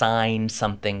somebody sign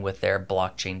something with their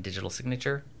blockchain digital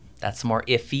signature? That's more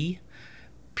iffy,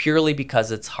 purely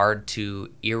because it's hard to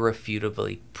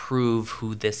irrefutably prove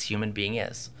who this human being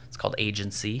is. It's called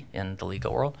agency in the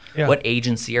legal world. Yeah. What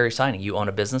agency are you signing? You own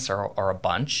a business or a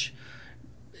bunch?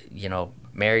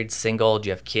 Married, single, do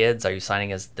you have kids? Are you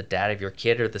signing as the dad of your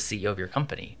kid or the CEO of your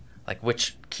company? Like,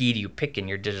 which key do you pick in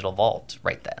your digital vault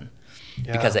right then?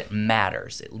 because it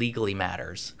matters. It legally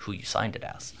matters who you signed it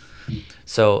as.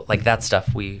 So like that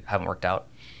stuff we haven't worked out.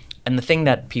 And the thing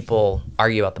that people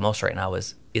argue about the most right now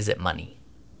is it money?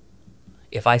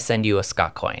 If I send you a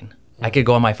Scott coin, I could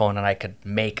go on my phone and I could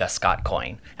make a Scott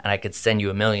coin and I could send you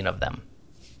 1 million of them.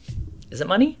 Is it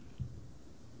money?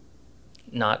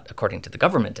 Not according to the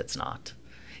government, it's not.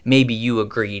 Maybe you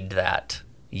agreed that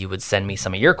you would send me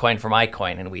some of your coin for my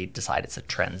coin and we decide it's a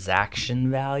transaction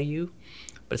value,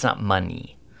 but it's not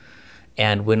money.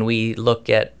 And when we look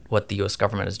at what the US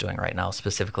government is doing right now,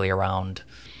 specifically around,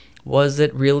 was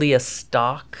it really a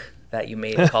stock that you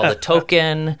made called a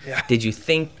token? Yeah. Did you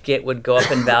think it would go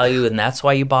up in value and that's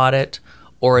why you bought it?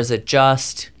 Or is it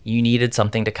just you needed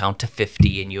something to count to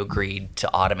 50 and you agreed to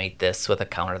automate this with a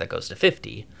counter that goes to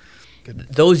 50?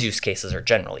 Those use cases are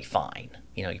generally fine.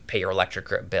 You know, you pay your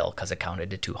electric bill because it counted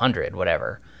to 200,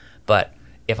 whatever. But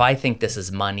if I think this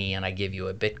is money and I give you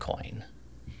a Bitcoin,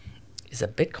 is a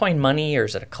Bitcoin money, or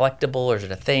is it a collectible, or is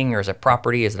it a thing, or is it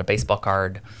property, is it a baseball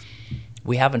card?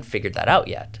 We haven't figured that out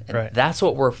yet. And that's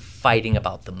what we're fighting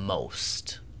about the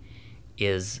most,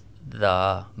 is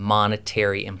the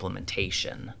monetary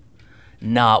implementation,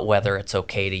 not whether it's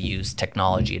okay to use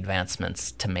technology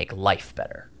advancements to make life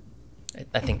better.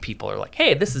 I think people are like,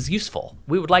 hey, this is useful.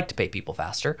 We would like to pay people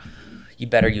faster. You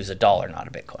better use a dollar, not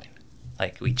a Bitcoin.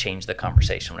 Like, we change the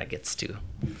conversation when it gets to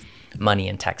money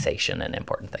and taxation and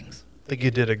important things. I think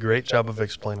you did a great job of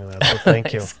explaining that, so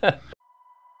thank you.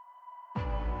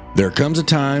 There comes a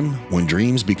time when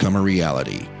dreams become a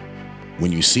reality,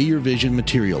 when you see your vision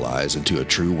materialize into a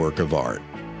true work of art.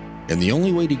 And the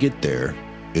only way to get there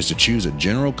is to choose a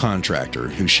general contractor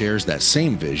who shares that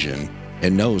same vision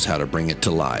and knows how to bring it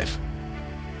to life.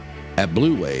 At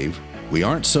Blue Wave, we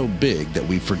aren't so big that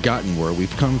we've forgotten where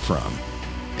we've come from,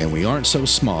 and we aren't so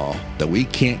small that we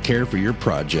can't care for your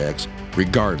projects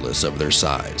regardless of their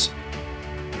size.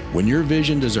 When your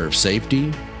vision deserves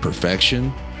safety,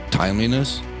 perfection,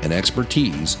 timeliness, and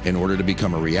expertise in order to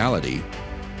become a reality,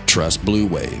 trust Blue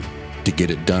Wave to get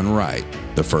it done right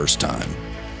the first time.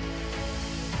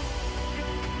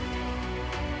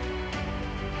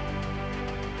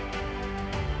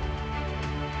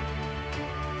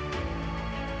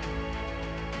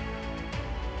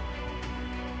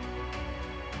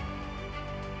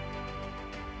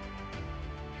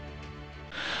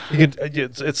 You could,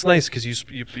 it's nice because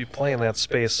you play in that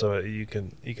space, so you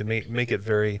can make it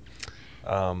very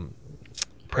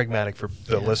pragmatic for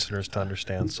the listeners to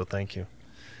understand. So thank you.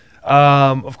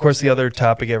 Of course, the other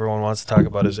topic everyone wants to talk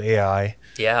about is AI.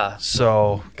 Yeah.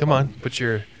 So come on,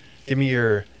 give me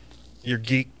your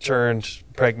geek turned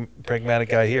pragmatic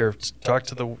guy here. Talk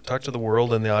to the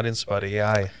world and the audience about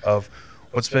AI. Of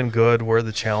what's been good, where are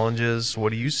the challenges,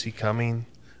 what do you see coming?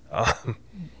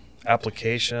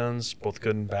 Applications, both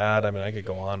good and bad. I mean, I could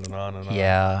go on and on and on.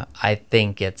 Yeah, I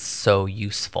think it's so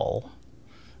useful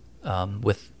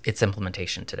with its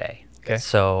implementation today. Okay.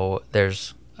 So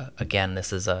there's, again,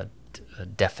 this is a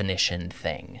definition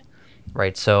thing,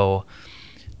 right? So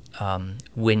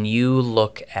when you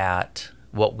look at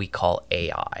what we call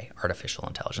AI, artificial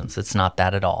intelligence, it's not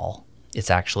that at all. It's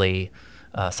actually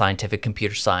scientific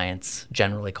computer science,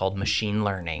 generally called machine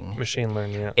learning. Machine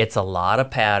learning, yeah. It's a lot of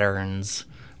patterns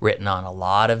written on a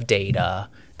lot of data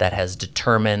that has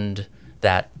determined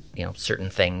that, you know, certain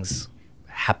things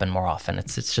happen more often.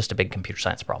 It's just a big computer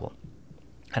science problem.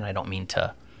 And I don't mean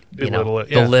to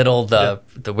belittle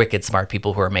the wicked smart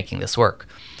people who are making this work.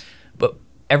 But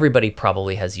everybody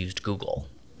probably has used Google.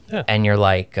 Yeah. And you're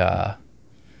like,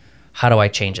 how do I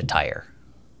change a tire?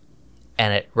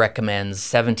 And it recommends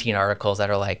 17 articles that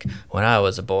are like, when I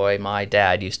was a boy, my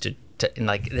dad used to and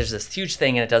like, there's this huge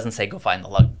thing and it doesn't say go find the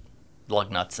lug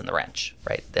nuts and the wrench,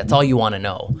 right? That's all you want to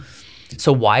know.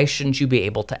 So why shouldn't you be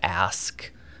able to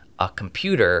ask a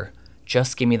computer,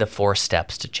 just give me the 4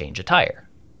 steps to change a tire,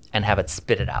 and have it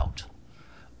spit it out?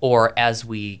 Or as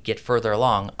we get further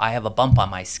along, I have a bump on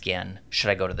my skin, should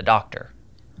I go to the doctor?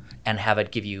 And have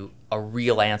it give you a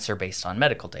real answer based on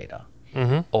medical data.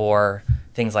 Mm-hmm. Or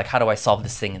things like, how do I solve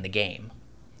this thing in the game?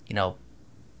 You know,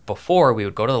 before we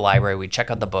would go to the library, we'd check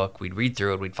out the book, we'd read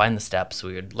through it, we'd find the steps,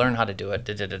 we would learn how to do it,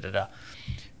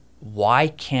 Why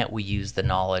can't we use the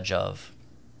knowledge of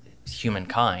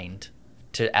humankind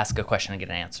to ask a question and get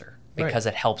an answer? Because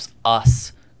it helps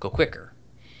us go quicker.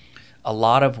 A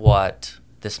lot of what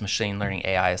this machine learning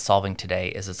AI is solving today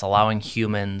is it's allowing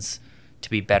humans to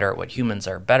be better at what humans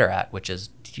are better at, which is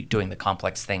doing the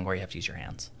complex thing where you have to use your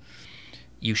hands.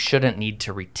 You shouldn't need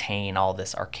to retain all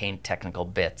this arcane technical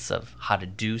bits of how to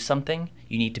do something.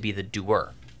 You need to be the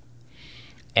doer.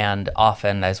 And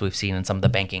often, as we've seen in some of the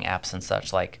banking apps and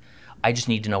such, like, I just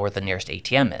need to know where the nearest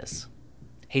ATM is.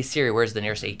 hey Siri, where's the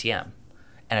nearest ATM?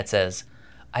 And it says,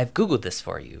 I've Googled this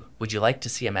for you. Would you like to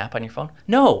see a map on your phone?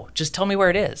 No, just tell me where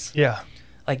it is. Yeah.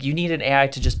 Like, you need an AI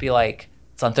to just be like,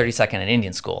 it's on 32nd in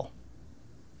Indian School.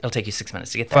 It'll take you 6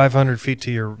 minutes to get there. 500 feet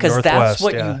to your northwest. Because that's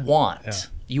what you want. Yeah.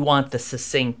 You want the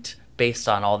succinct, based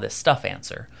on all this stuff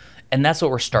answer. And that's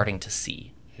what we're starting to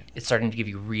see. It's starting to give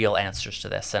you real answers to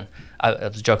this. And I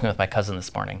was joking with my cousin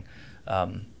this morning.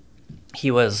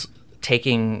 He was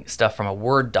taking stuff from a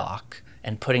Word doc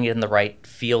and putting it in the right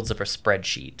fields of a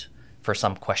spreadsheet for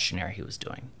some questionnaire he was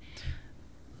doing.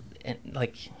 And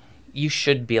like, you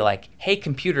should be like, hey,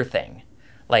 computer thing,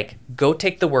 like, go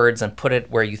take the words and put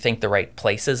it where you think the right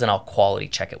place is, and I'll quality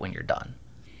check it when you're done.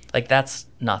 Like, that's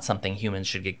not something humans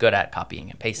should get good at,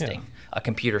 copying and pasting. Yeah. A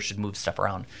computer should move stuff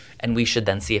around, and we should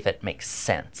then see if it makes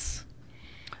sense.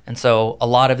 And so a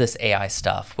lot of this AI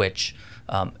stuff, which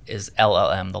is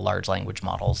LLM, the large language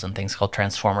models, and things called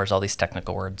transformers, all these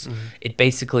technical words, it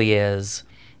basically is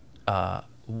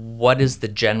what is the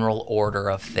general order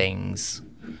of things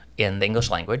in the English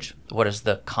language? What is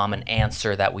the common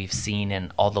answer that we've seen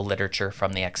in all the literature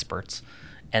from the experts?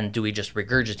 And do we just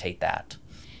regurgitate that?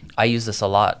 I use this a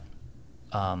lot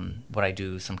when I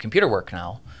do some computer work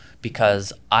now,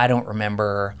 because I don't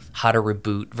remember how to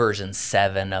reboot version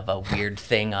 7 of a weird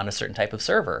thing on a certain type of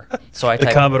server. So I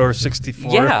type Commodore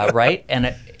 64. Yeah, right. And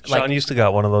it, like, Sean used to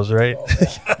got one of those, right?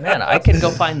 Man, I could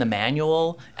go find the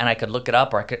manual and I could look it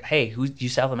up, or I could, hey, who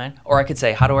used to have the manual? Or I could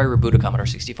say, how do I reboot a Commodore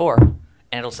 64?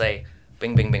 And it'll say,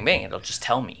 bing, bing, bing, bing. It'll just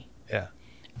tell me. Yeah.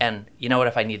 And you know what?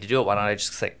 If I need to do it, why don't I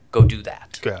just say, go do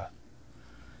that? Yeah.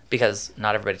 Because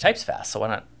not everybody types fast, so why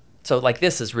not? So like,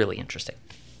 this is really interesting.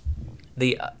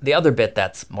 The other bit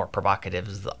that's more provocative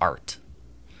is the art.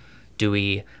 Do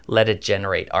we let it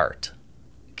generate art?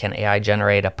 Can AI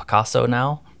generate a Picasso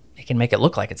now? It can make it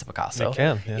look like it's a Picasso. It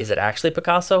can, yeah. Is it actually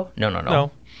Picasso?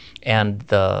 No. And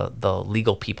the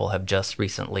legal people have just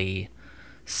recently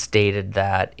stated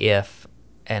that if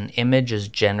an image is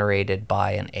generated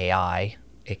by an AI,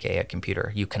 aka a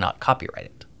computer, you cannot copyright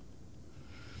it.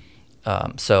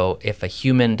 So if a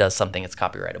human does something, it's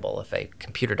copyrightable. If a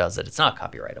computer does it, it's not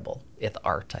copyrightable. It's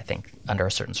art, I think, under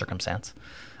a certain circumstance.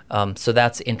 So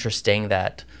that's interesting,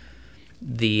 that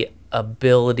the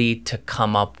ability to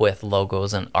come up with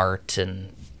logos and art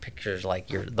and pictures like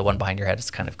the one behind your head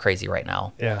is kind of crazy right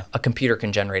now. Yeah. A computer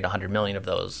can generate 100 million of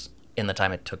those in the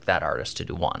time it took that artist to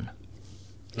do one.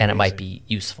 Amazing. And it might be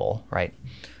useful, right?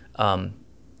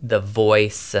 The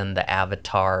voice and the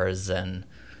avatars, and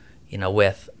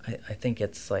with, I think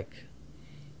it's like,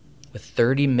 with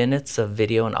 30 minutes of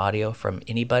video and audio from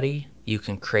anybody, you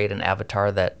can create an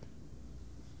avatar that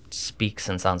speaks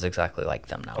and sounds exactly like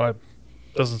them now. Well, it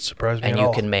doesn't surprise me and at all.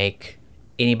 And you can make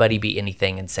anybody be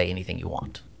anything and say anything you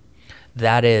want.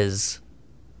 That is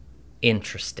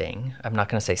interesting. I'm not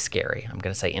going to say scary. I'm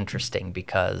going to say interesting,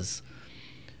 because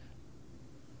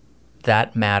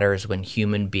that matters when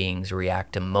human beings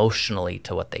react emotionally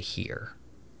to what they hear.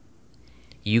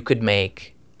 You could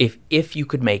make, if you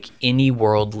could make any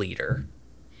world leader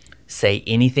say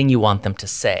anything you want them to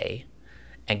say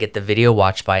and get the video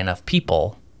watched by enough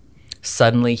people,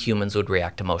 suddenly humans would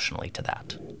react emotionally to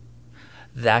that.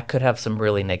 That could have some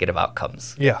really negative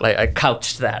outcomes. Yeah. Like, I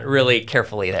couched that really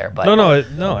carefully there, but No.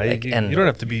 like, You don't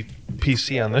have to be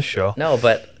PC on this show. no,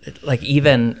 but like,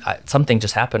 even something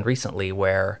just happened recently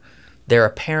where there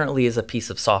apparently is a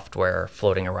piece of software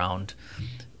floating around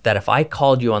that if I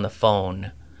called you on the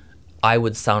phone, I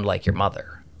would sound like your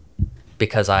mother,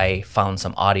 because I found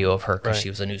some audio of her because she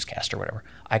was a newscaster or whatever.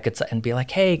 I could and be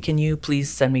like, hey, can you please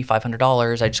send me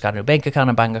 $500? I just got a new bank account.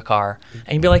 I'm buying a car.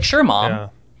 And you'd be like, sure, Mom. Yeah.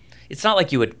 It's not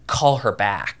like you would call her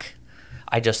back.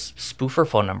 I just spoof her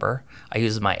phone number. I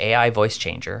use my AI voice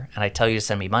changer, and I tell you to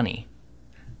send me money.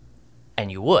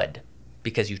 And you would,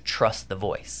 because you trust the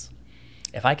voice.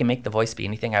 If I can make the voice be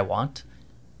anything I want,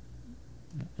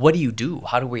 what do you do?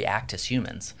 How do we act as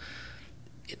humans?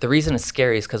 The reason it's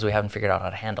scary is because we haven't figured out how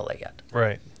to handle it yet.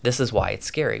 Right. This is why it's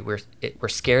scary. We're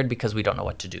scared because we don't know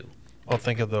what to do. Well,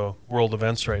 think of the world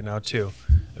events right now too.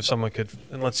 If someone could,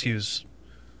 and let's use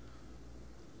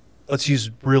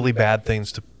really bad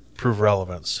things to prove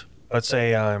relevance. Let's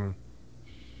say I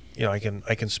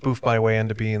can spoof my way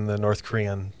into being the North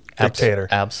Korean dictator.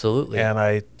 Absolutely. And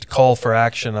I call for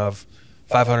action of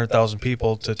 500,000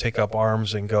 people to take up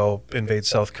arms and go invade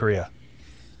South Korea.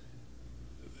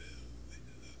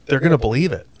 They're going to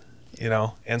believe it,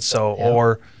 and so,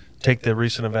 or take the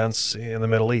recent events in the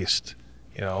Middle East,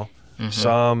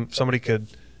 somebody could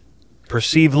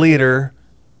perceived leader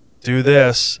do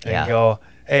this and go,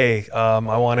 hey, I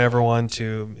want everyone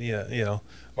to,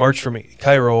 march from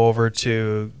Cairo over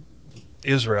to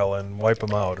Israel and wipe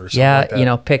them out or something Yeah,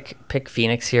 like that. pick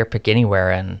Phoenix here, pick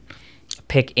anywhere, and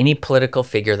pick any political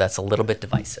figure that's a little bit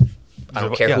divisive. I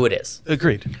don't care who it is.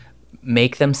 Agreed.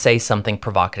 Make them say something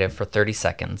provocative for 30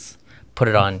 seconds. Put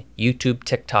it on YouTube,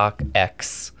 TikTok,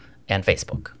 X, and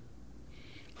Facebook.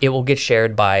 It will get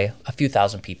shared by a few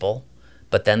thousand people,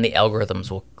 but then the algorithms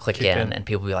will kick in and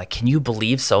people will be like, can you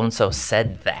believe so-and-so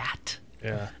said that?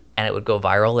 Yeah. And it would go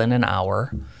viral in an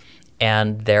hour.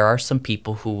 And there are some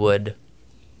people who would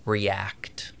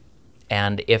react.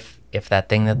 And if that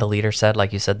thing that the leader said,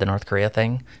 like you said, the North Korea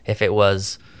thing, if it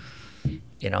was,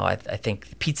 I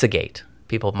think Pizzagate,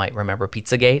 people might remember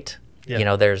Pizzagate.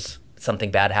 Yeah. There's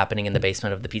something bad happening in the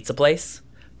basement of the pizza place.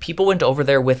 People went over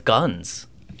there with guns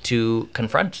to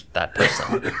confront that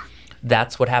person.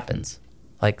 That's what happens.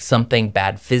 Like something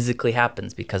bad physically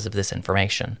happens because of this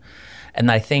information.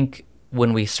 And I think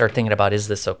when we start thinking about, is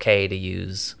this okay to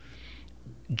use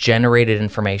generated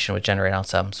information with generated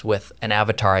outcomes with an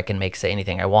avatar I can make say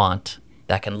anything I want,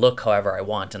 that can look however I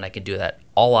want, and I can do that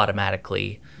all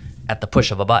automatically at the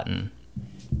push of a button.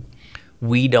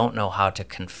 We don't know how to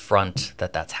confront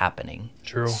that that's happening.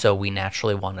 True. So we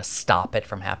naturally want to stop it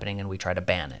from happening, and we try to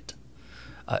ban it.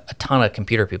 A ton of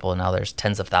computer people, now there's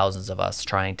tens of thousands of us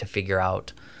trying to figure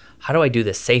out, how do I do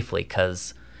this safely?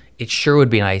 Because it sure would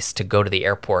be nice to go to the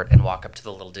airport and walk up to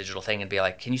the little digital thing and be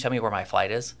like, can you tell me where my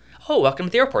flight is? Oh, welcome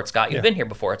to the airport, Scott. You've been here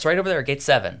before. It's right over there, gate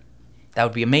 7. That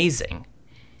would be amazing.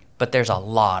 But there's a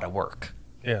lot of work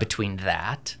between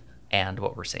that and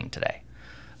what we're seeing today.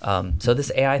 So this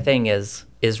AI thing is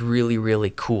really,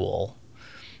 really cool.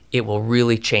 It will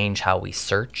really change how we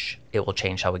search. It will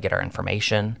change how we get our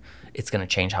information. It's going to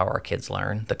change how our kids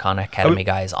learn. The Khan Academy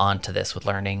guy is on to this with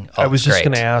learning. I was just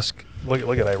going to ask,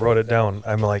 look at, I wrote it down.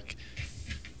 I'm like,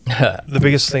 the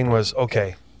biggest thing was,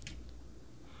 okay,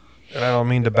 and I don't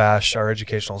mean to bash our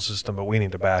educational system, but we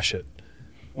need to bash it.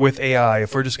 With AI,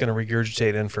 if we're just going to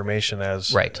regurgitate information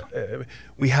as,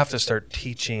 we have to start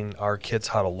teaching our kids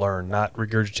how to learn, not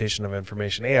regurgitation of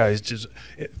information. AI is just,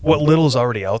 what little is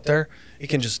already out there, it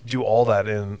can just do all that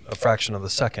in a fraction of a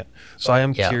second. So I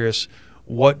am curious,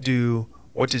 what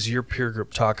does your peer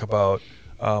group talk about?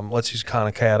 Let's use Khan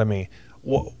Academy.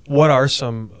 What are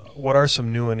some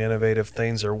new and innovative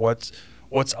things, or what's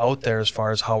out there as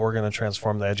far as how we're going to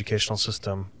transform the educational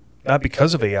system, not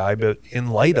because of AI, but in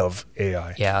light of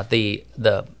AI? Yeah, I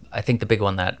think the big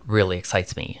one that really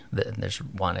excites me, there's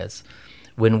one, is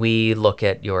when we look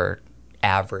at your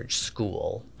average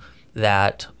school,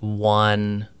 that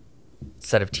one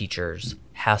set of teachers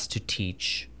has to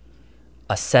teach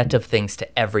a set of things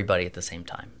to everybody at the same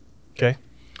time. Okay.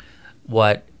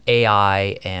 What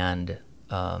AI and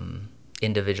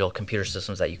individual computer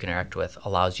systems that you can interact with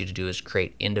allows you to do is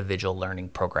create individual learning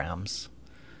programs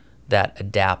that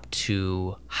adapt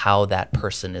to how that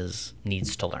person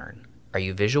needs to learn. Are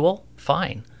you visual?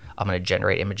 Fine. I'm going to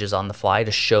generate images on the fly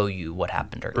to show you what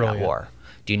happened during that war.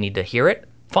 Do you need to hear it?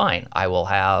 Fine. I will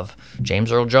have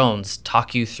James Earl Jones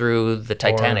talk you through the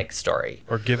Titanic story.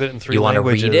 Or give it in 3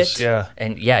 languages. You want to read it? Yeah.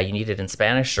 And you need it in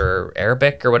Spanish or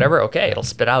Arabic or whatever? Okay, it'll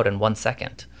spit out in 1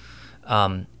 second.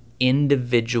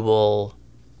 Individual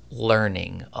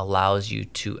learning allows you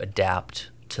to adapt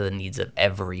to the needs of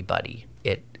everybody.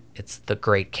 It's the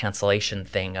great cancellation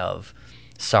thing of,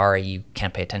 sorry, you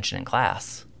can't pay attention in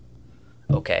class.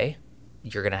 Okay,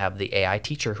 you're going to have the AI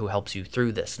teacher who helps you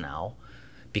through this now,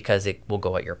 because it will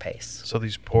go at your pace. So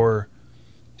these poor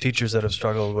teachers that have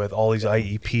struggled with all these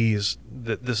IEPs,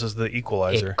 this is the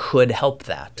equalizer. It could help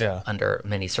that under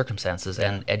many circumstances.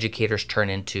 And educators turn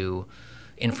into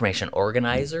information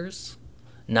organizers,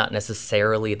 not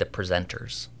necessarily the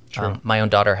presenters. My own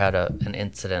daughter had an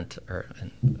incident or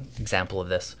an example of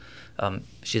this.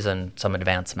 She's in some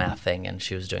advanced math thing, and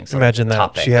she was doing some Imagine that.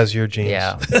 topic. She has your genes.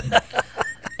 Yeah.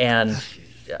 And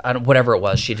whatever it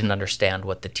was, she didn't understand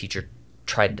what the teacher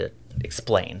tried to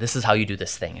explain. This is how you do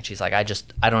this thing. And she's like, I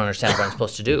don't understand what I'm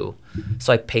supposed to do.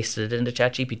 So I pasted it into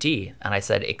ChatGPT, and I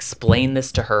said, explain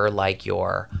this to her like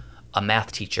you're a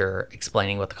math teacher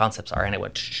explaining what the concepts are. And it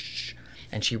went, shh,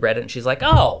 and she read it, and she's like,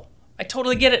 oh, I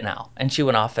totally get it now. And she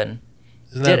went off and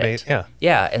did it. Yeah.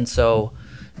 Yeah. And so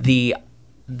the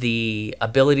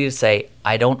ability to say,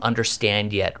 I don't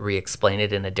understand yet, re-explain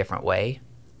it in a different way,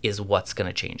 is what's going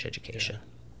to change education.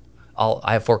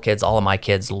 I have 4 kids. All of my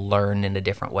kids learn in a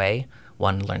different way.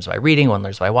 One learns by reading, one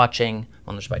learns by watching,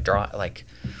 one learns by drawing. Like,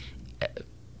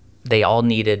 they all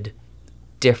needed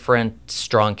different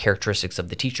strong characteristics of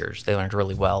the teachers. They learned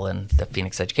really well in the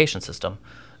Phoenix education system.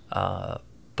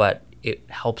 But it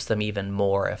helps them even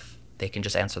more if they can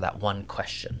just answer that one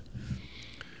question.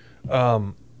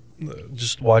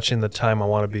 Just watching the time, I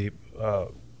want to be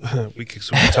we could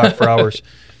talk for hours.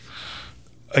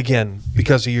 Again,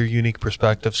 because of your unique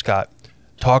perspective, Scott,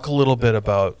 talk a little bit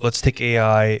about, let's take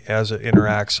AI as it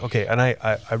interacts. Okay, and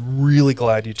I'm really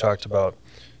glad you talked about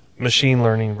machine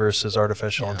learning versus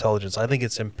artificial intelligence. I think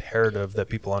it's imperative that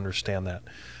people understand that.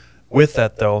 With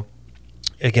that, though,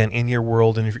 again, in your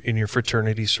world, in your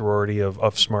fraternity, sorority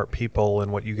of smart people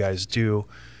and what you guys do,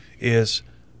 is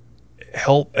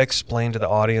help explain to the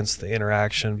audience the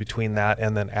interaction between that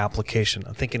and then application.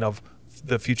 I'm thinking of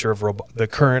the future of the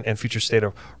current and future state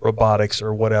of robotics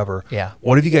or whatever. Yeah.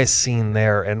 What have you guys seen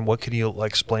there, and what could you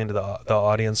explain to the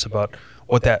audience about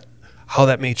how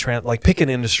that may pick an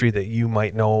industry that you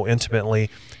might know intimately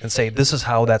and say this is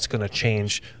how that's going to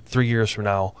change 3 years from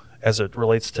now as it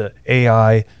relates to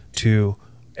AI to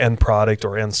end product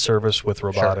or end service with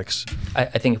robotics. Sure.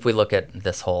 I think if we look at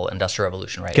this whole industrial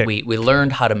revolution, right? Okay. We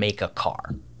learned how to make a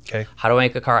car. Okay. How do I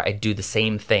make a car? I do the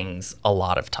same things a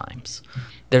lot of times.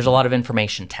 There's a lot of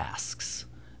information tasks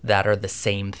that are the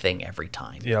same thing every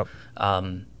time. Yep.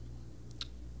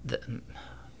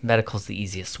 Medical's the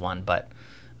easiest one, but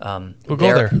We'll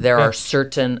go there. There are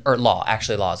certain, or law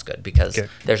is good because Okay.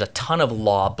 there's a ton of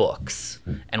law books,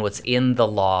 and what's in the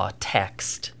law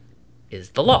text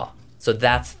is the law. So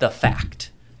that's the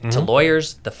fact. To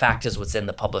lawyers, the fact is what's in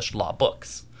the published law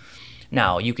books.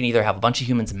 Now, you can either have a bunch of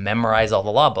humans memorize all the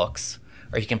law books,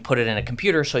 or you can put it in a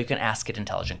computer so you can ask it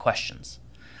intelligent questions.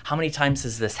 How many times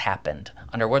has this happened?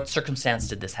 Under what circumstance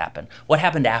did this happen? What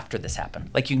happened after this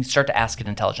happened? Like, you can start to ask it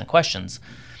intelligent questions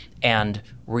and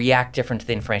react different to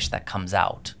the information that comes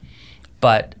out.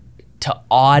 But to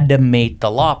automate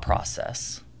the law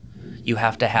process, you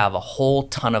have to have a whole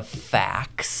ton of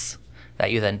facts that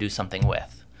you then do something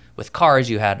with. With cars,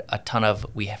 you had a ton of,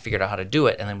 we figured out how to do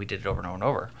it, and then we did it over and over and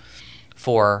over.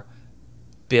 For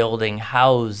building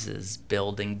houses,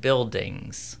 building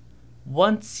buildings,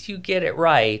 once you get it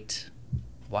right,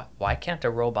 why can't a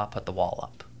robot put the wall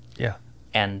up? Yeah.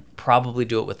 And probably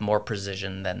do it with more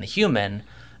precision than the human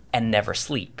and never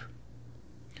sleep.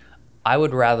 I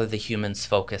would rather the humans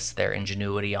focus their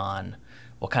ingenuity on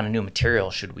what kind of new material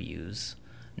should we use,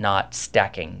 not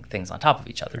stacking things on top of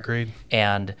each other. Agreed.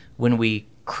 And when we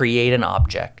create an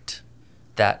object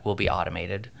that will be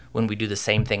automated, when we do the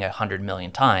same thing 100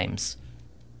 million times,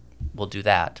 we'll do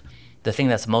that. The thing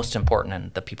that's most important,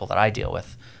 and the people that I deal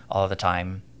with all of the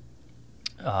time,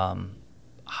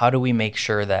 how do we make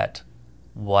sure that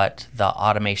what the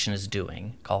automation is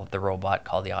doing, call it the robot,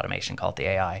 call it the automation, call it the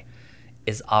AI,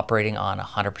 is operating on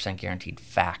 100% guaranteed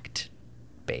fact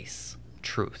base,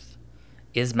 truth?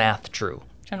 Is math true?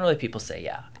 Generally, people say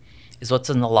yeah. Is what's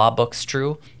in the law books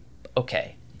true?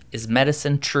 Okay. Is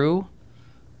medicine true?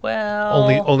 Well,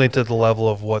 only to the level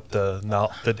of what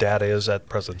the data is at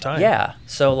present time. Yeah.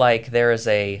 So there is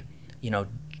a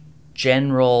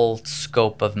general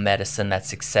scope of medicine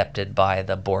that's accepted by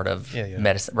the board of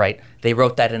medicine, right? They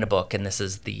wrote that in a book, and this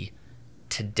is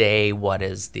today what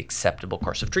is the acceptable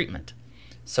course of treatment.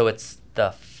 So it's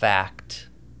the fact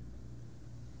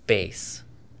base,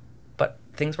 but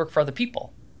things work for other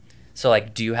people. So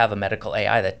do you have a medical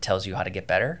AI that tells you how to get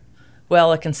better?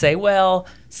 Well, it can say,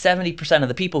 70% of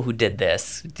the people who did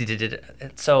this did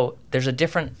it. So there's a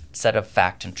different set of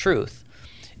fact and truth.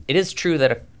 It is true that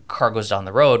a car goes down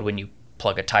the road when you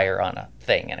plug a tire on a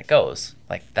thing and it goes.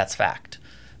 That's fact.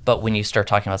 But when you start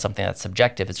talking about something that's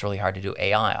subjective, it's really hard to do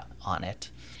AI on it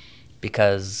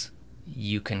because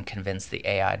you can convince the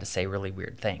AI to say really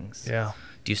weird things. Yeah.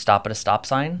 Do you stop at a stop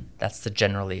sign? That's the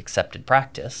generally accepted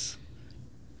practice.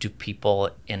 Do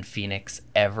people in Phoenix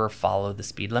ever follow the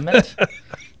speed limit?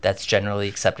 That's generally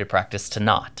accepted practice to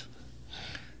not.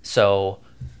 So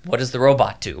what does the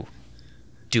robot do?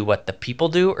 Do what the people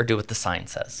do or do what the sign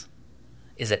says?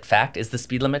 Is it fact? Is the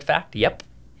speed limit fact? Yep.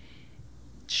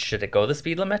 Should it go the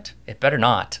speed limit? It better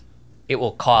not. It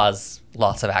will cause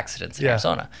lots of accidents in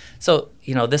Arizona. So,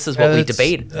 this is what we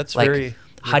debate. That's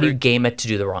how do you game it to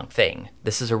do the wrong thing?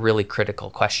 This is a really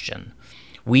critical question.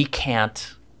 We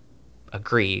can't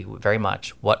agree very much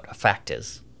what a fact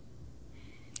is.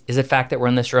 Is it fact that we're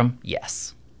in this room?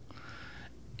 Yes.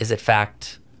 Is it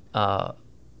fact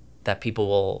that people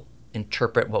will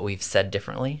interpret what we've said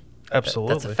differently?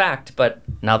 Absolutely. That's a fact, but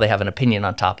now they have an opinion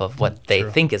on top of what they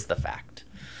think is the fact.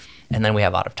 And then we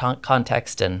have out of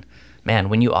context, and man,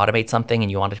 when you automate something and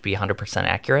you want it to be 100%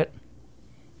 accurate,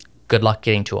 good luck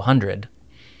getting to 100.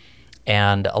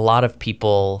 And a lot of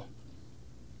people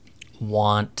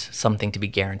want something to be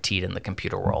guaranteed in the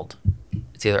computer world.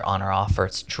 It's either on or off, or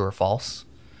it's true or false.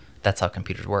 That's how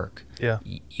computers work. Yeah.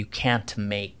 You can't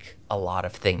make a lot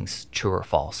of things true or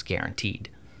false guaranteed.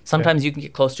 Sometimes you can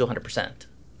get close to 100%.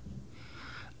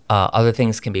 Other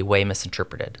things can be way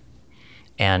misinterpreted.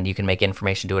 and you can make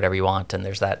information do whatever you want. And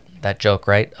there's that joke,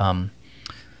 right?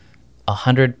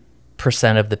 100%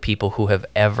 of the people who have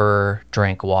ever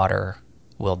drank water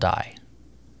will die.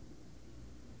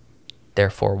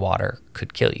 Therefore, water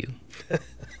could kill you,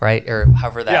 right? Or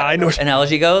however that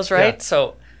analogy goes, right? Yeah.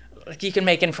 So like, you can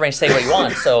make information say what you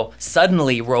want. So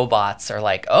suddenly robots are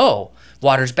like, oh,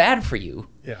 water's bad for you.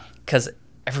 Yeah. Because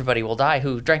everybody will die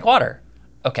who drank water.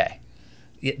 Okay.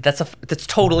 That's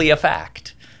totally a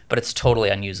fact, but it's totally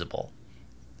unusable.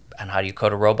 And how do you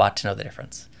code a robot to know the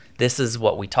difference? This is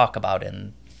what we talk about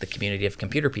in the community of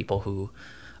computer people, who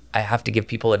I have to give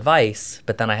people advice,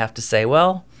 but then I have to say,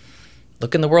 well,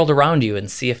 look in the world around you and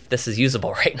see if this is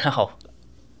usable right now.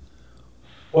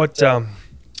 What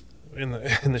in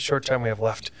the short time we have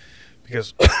left,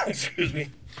 because excuse me,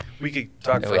 we could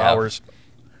talk for hours.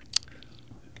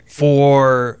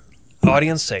 For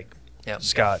audience sake,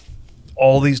 Scott,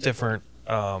 all these different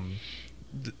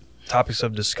topics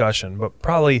of discussion, but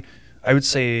probably I would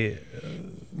say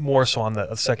more so on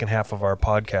the second half of our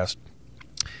podcast.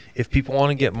 If people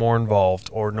want to get more involved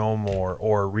or know more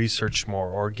or research more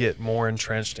or get more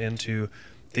entrenched into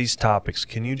these topics,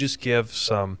 can you just give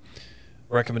some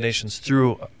recommendations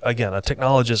through, again, a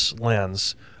technologist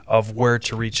lens of where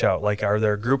to reach out? Like, are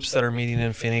there groups that are meeting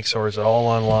in Phoenix, or is it all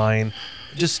online?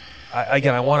 Just,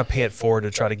 I want to pay it forward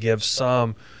to try to give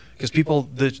some, because people,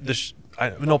 I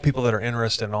know people that are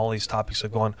interested in all these topics are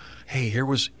going, hey, here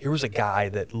was a guy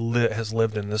that has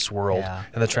lived in this world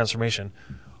and the transformation.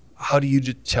 How do you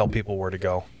tell people where to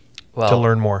go to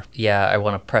learn more? Yeah, I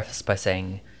want to preface by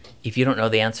saying, if you don't know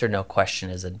the answer, no question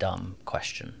is a dumb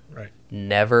question. Right.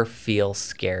 Never feel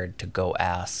scared to go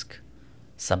ask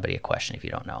somebody a question if you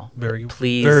don't know.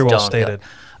 Please very well don't stated.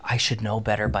 I should know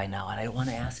better by now, and I don't want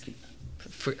to ask you.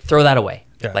 Throw that away.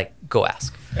 Yeah. Like, go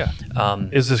ask. Yeah.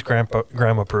 Is this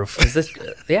grandma proof? Is this?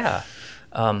 Yeah.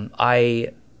 I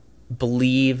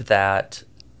believe that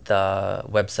the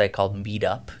website called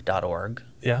meetup.org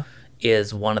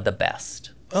is one of the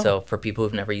best. Oh. So for people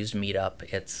who've never used Meetup,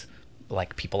 it's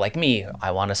like people like me.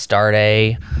 I want to start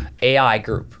a AI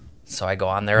group. So I go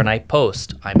on there and I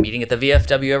post, I'm meeting at the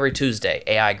VFW every Tuesday,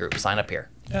 AI group, sign up here.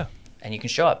 Yeah. And you can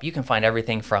show up. You can find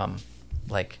everything from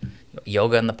like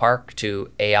yoga in the park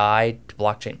to AI to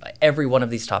blockchain. Every one of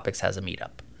these topics has a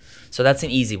meetup. So that's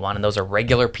an easy one. And those are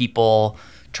regular people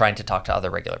trying to talk to other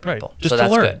regular people. Right. Just so to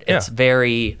that's learn. Good. Yeah. It's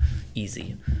very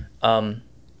easy.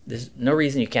 There's no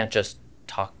reason you can't just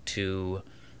talk to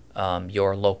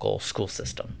your local school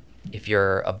system. If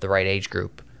you're of the right age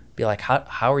group, be like,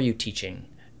 how are you teaching?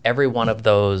 Every one of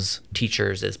those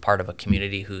teachers is part of a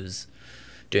community who's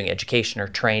doing education or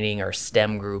training or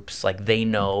STEM groups. Like, they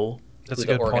know who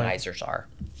the organizers are.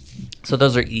 So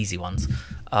those are easy ones. It's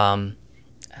going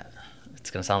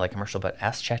to sound like a commercial, but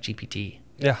ask ChatGPT.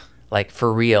 Yeah. Like,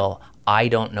 for real, I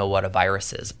don't know what a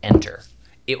virus is. Enter.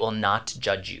 It will not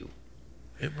judge you.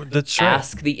 That's right.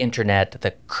 Ask the internet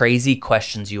the crazy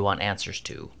questions you want answers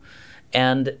to.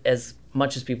 And as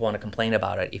much as people want to complain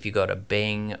about it, if you go to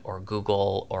Bing or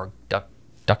Google or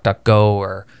DuckDuckGo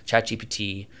or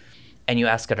ChatGPT and you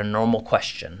ask it a normal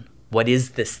question, what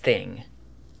is this thing?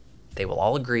 They will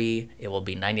all agree. It will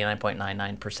be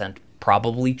 99.99%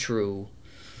 probably true.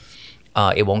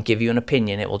 It won't give you an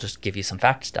opinion. It will just give you some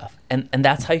fact stuff. And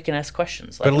that's how you can ask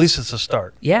questions. Like, but at least it's a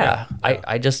start. Yeah.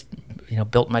 I just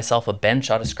built myself a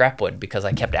bench out of scrap wood because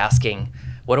I kept asking,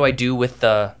 what do I do with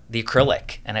the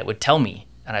acrylic? And it would tell me.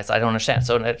 And I said, I don't understand.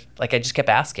 So I just kept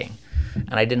asking.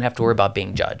 And I didn't have to worry about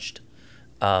being judged.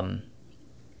 But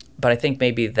I think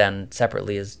maybe then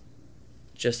separately is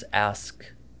just ask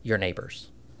your neighbors.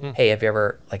 Hey, have you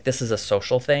ever, like, this is a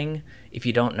social thing. If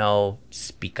you don't know,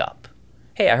 speak up.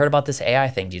 Hey, I heard about this AI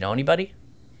thing. Do you know anybody?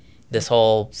 This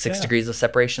whole 6 degrees of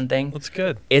separation thing. That's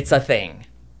good. It's a thing,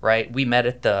 right? We met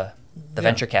at the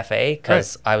Venture Cafe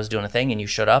because I was doing a thing and you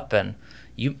showed up and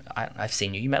I've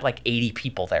seen you. You met like 80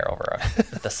 people there over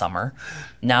the summer.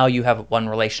 Now you have one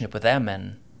relationship with them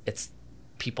and it's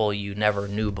people you never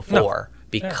knew before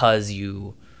because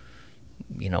you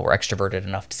were extroverted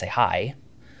enough to say hi.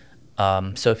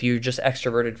 So if you just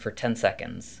extroverted for 10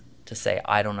 seconds to say,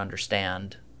 I don't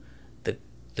understand,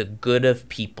 the good of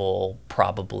people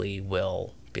probably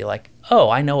will be like, oh,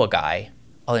 I know a guy.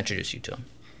 I'll introduce you to him.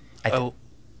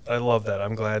 I love that.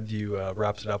 I'm glad you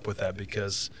wrapped it up with that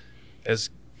because as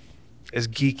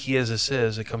geeky as this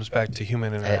is, it comes back to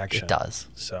human interaction. It does.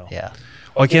 So yeah.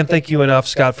 Well, I can't thank you enough,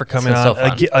 Scott, for coming on. So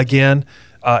fun. Again,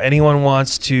 anyone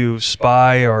wants to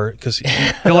spy, or because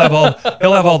he'll have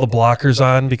all the blockers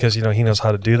on, because he knows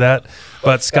how to do that.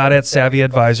 But Scott at Savy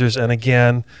Advisors, and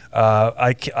again,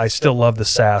 I still love the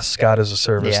SAAS, Scott as a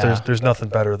service. Yeah. There's nothing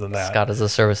better than that. Scott as a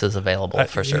service is available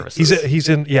for services. He's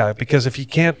in, because if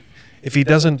he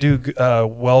doesn't do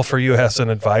well for you as an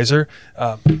advisor,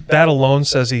 that alone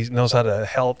says he knows how to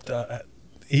help.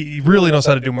 He really knows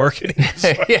how to do marketing as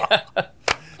well. Yeah.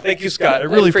 Thank you, Scott. I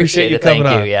really appreciate you coming on.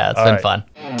 Thank you. Yeah, it's been fun.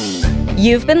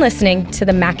 You've been listening to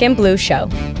the MAC Bleu Show,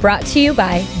 brought to you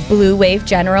by Blue Wave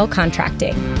General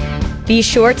Contracting. Be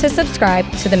sure to subscribe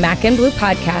to the MAC Bleu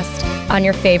podcast on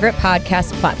your favorite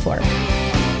podcast platform.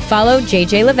 Follow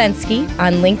JJ Levensky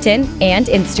on LinkedIn and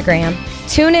Instagram.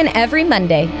 Tune in every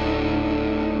Monday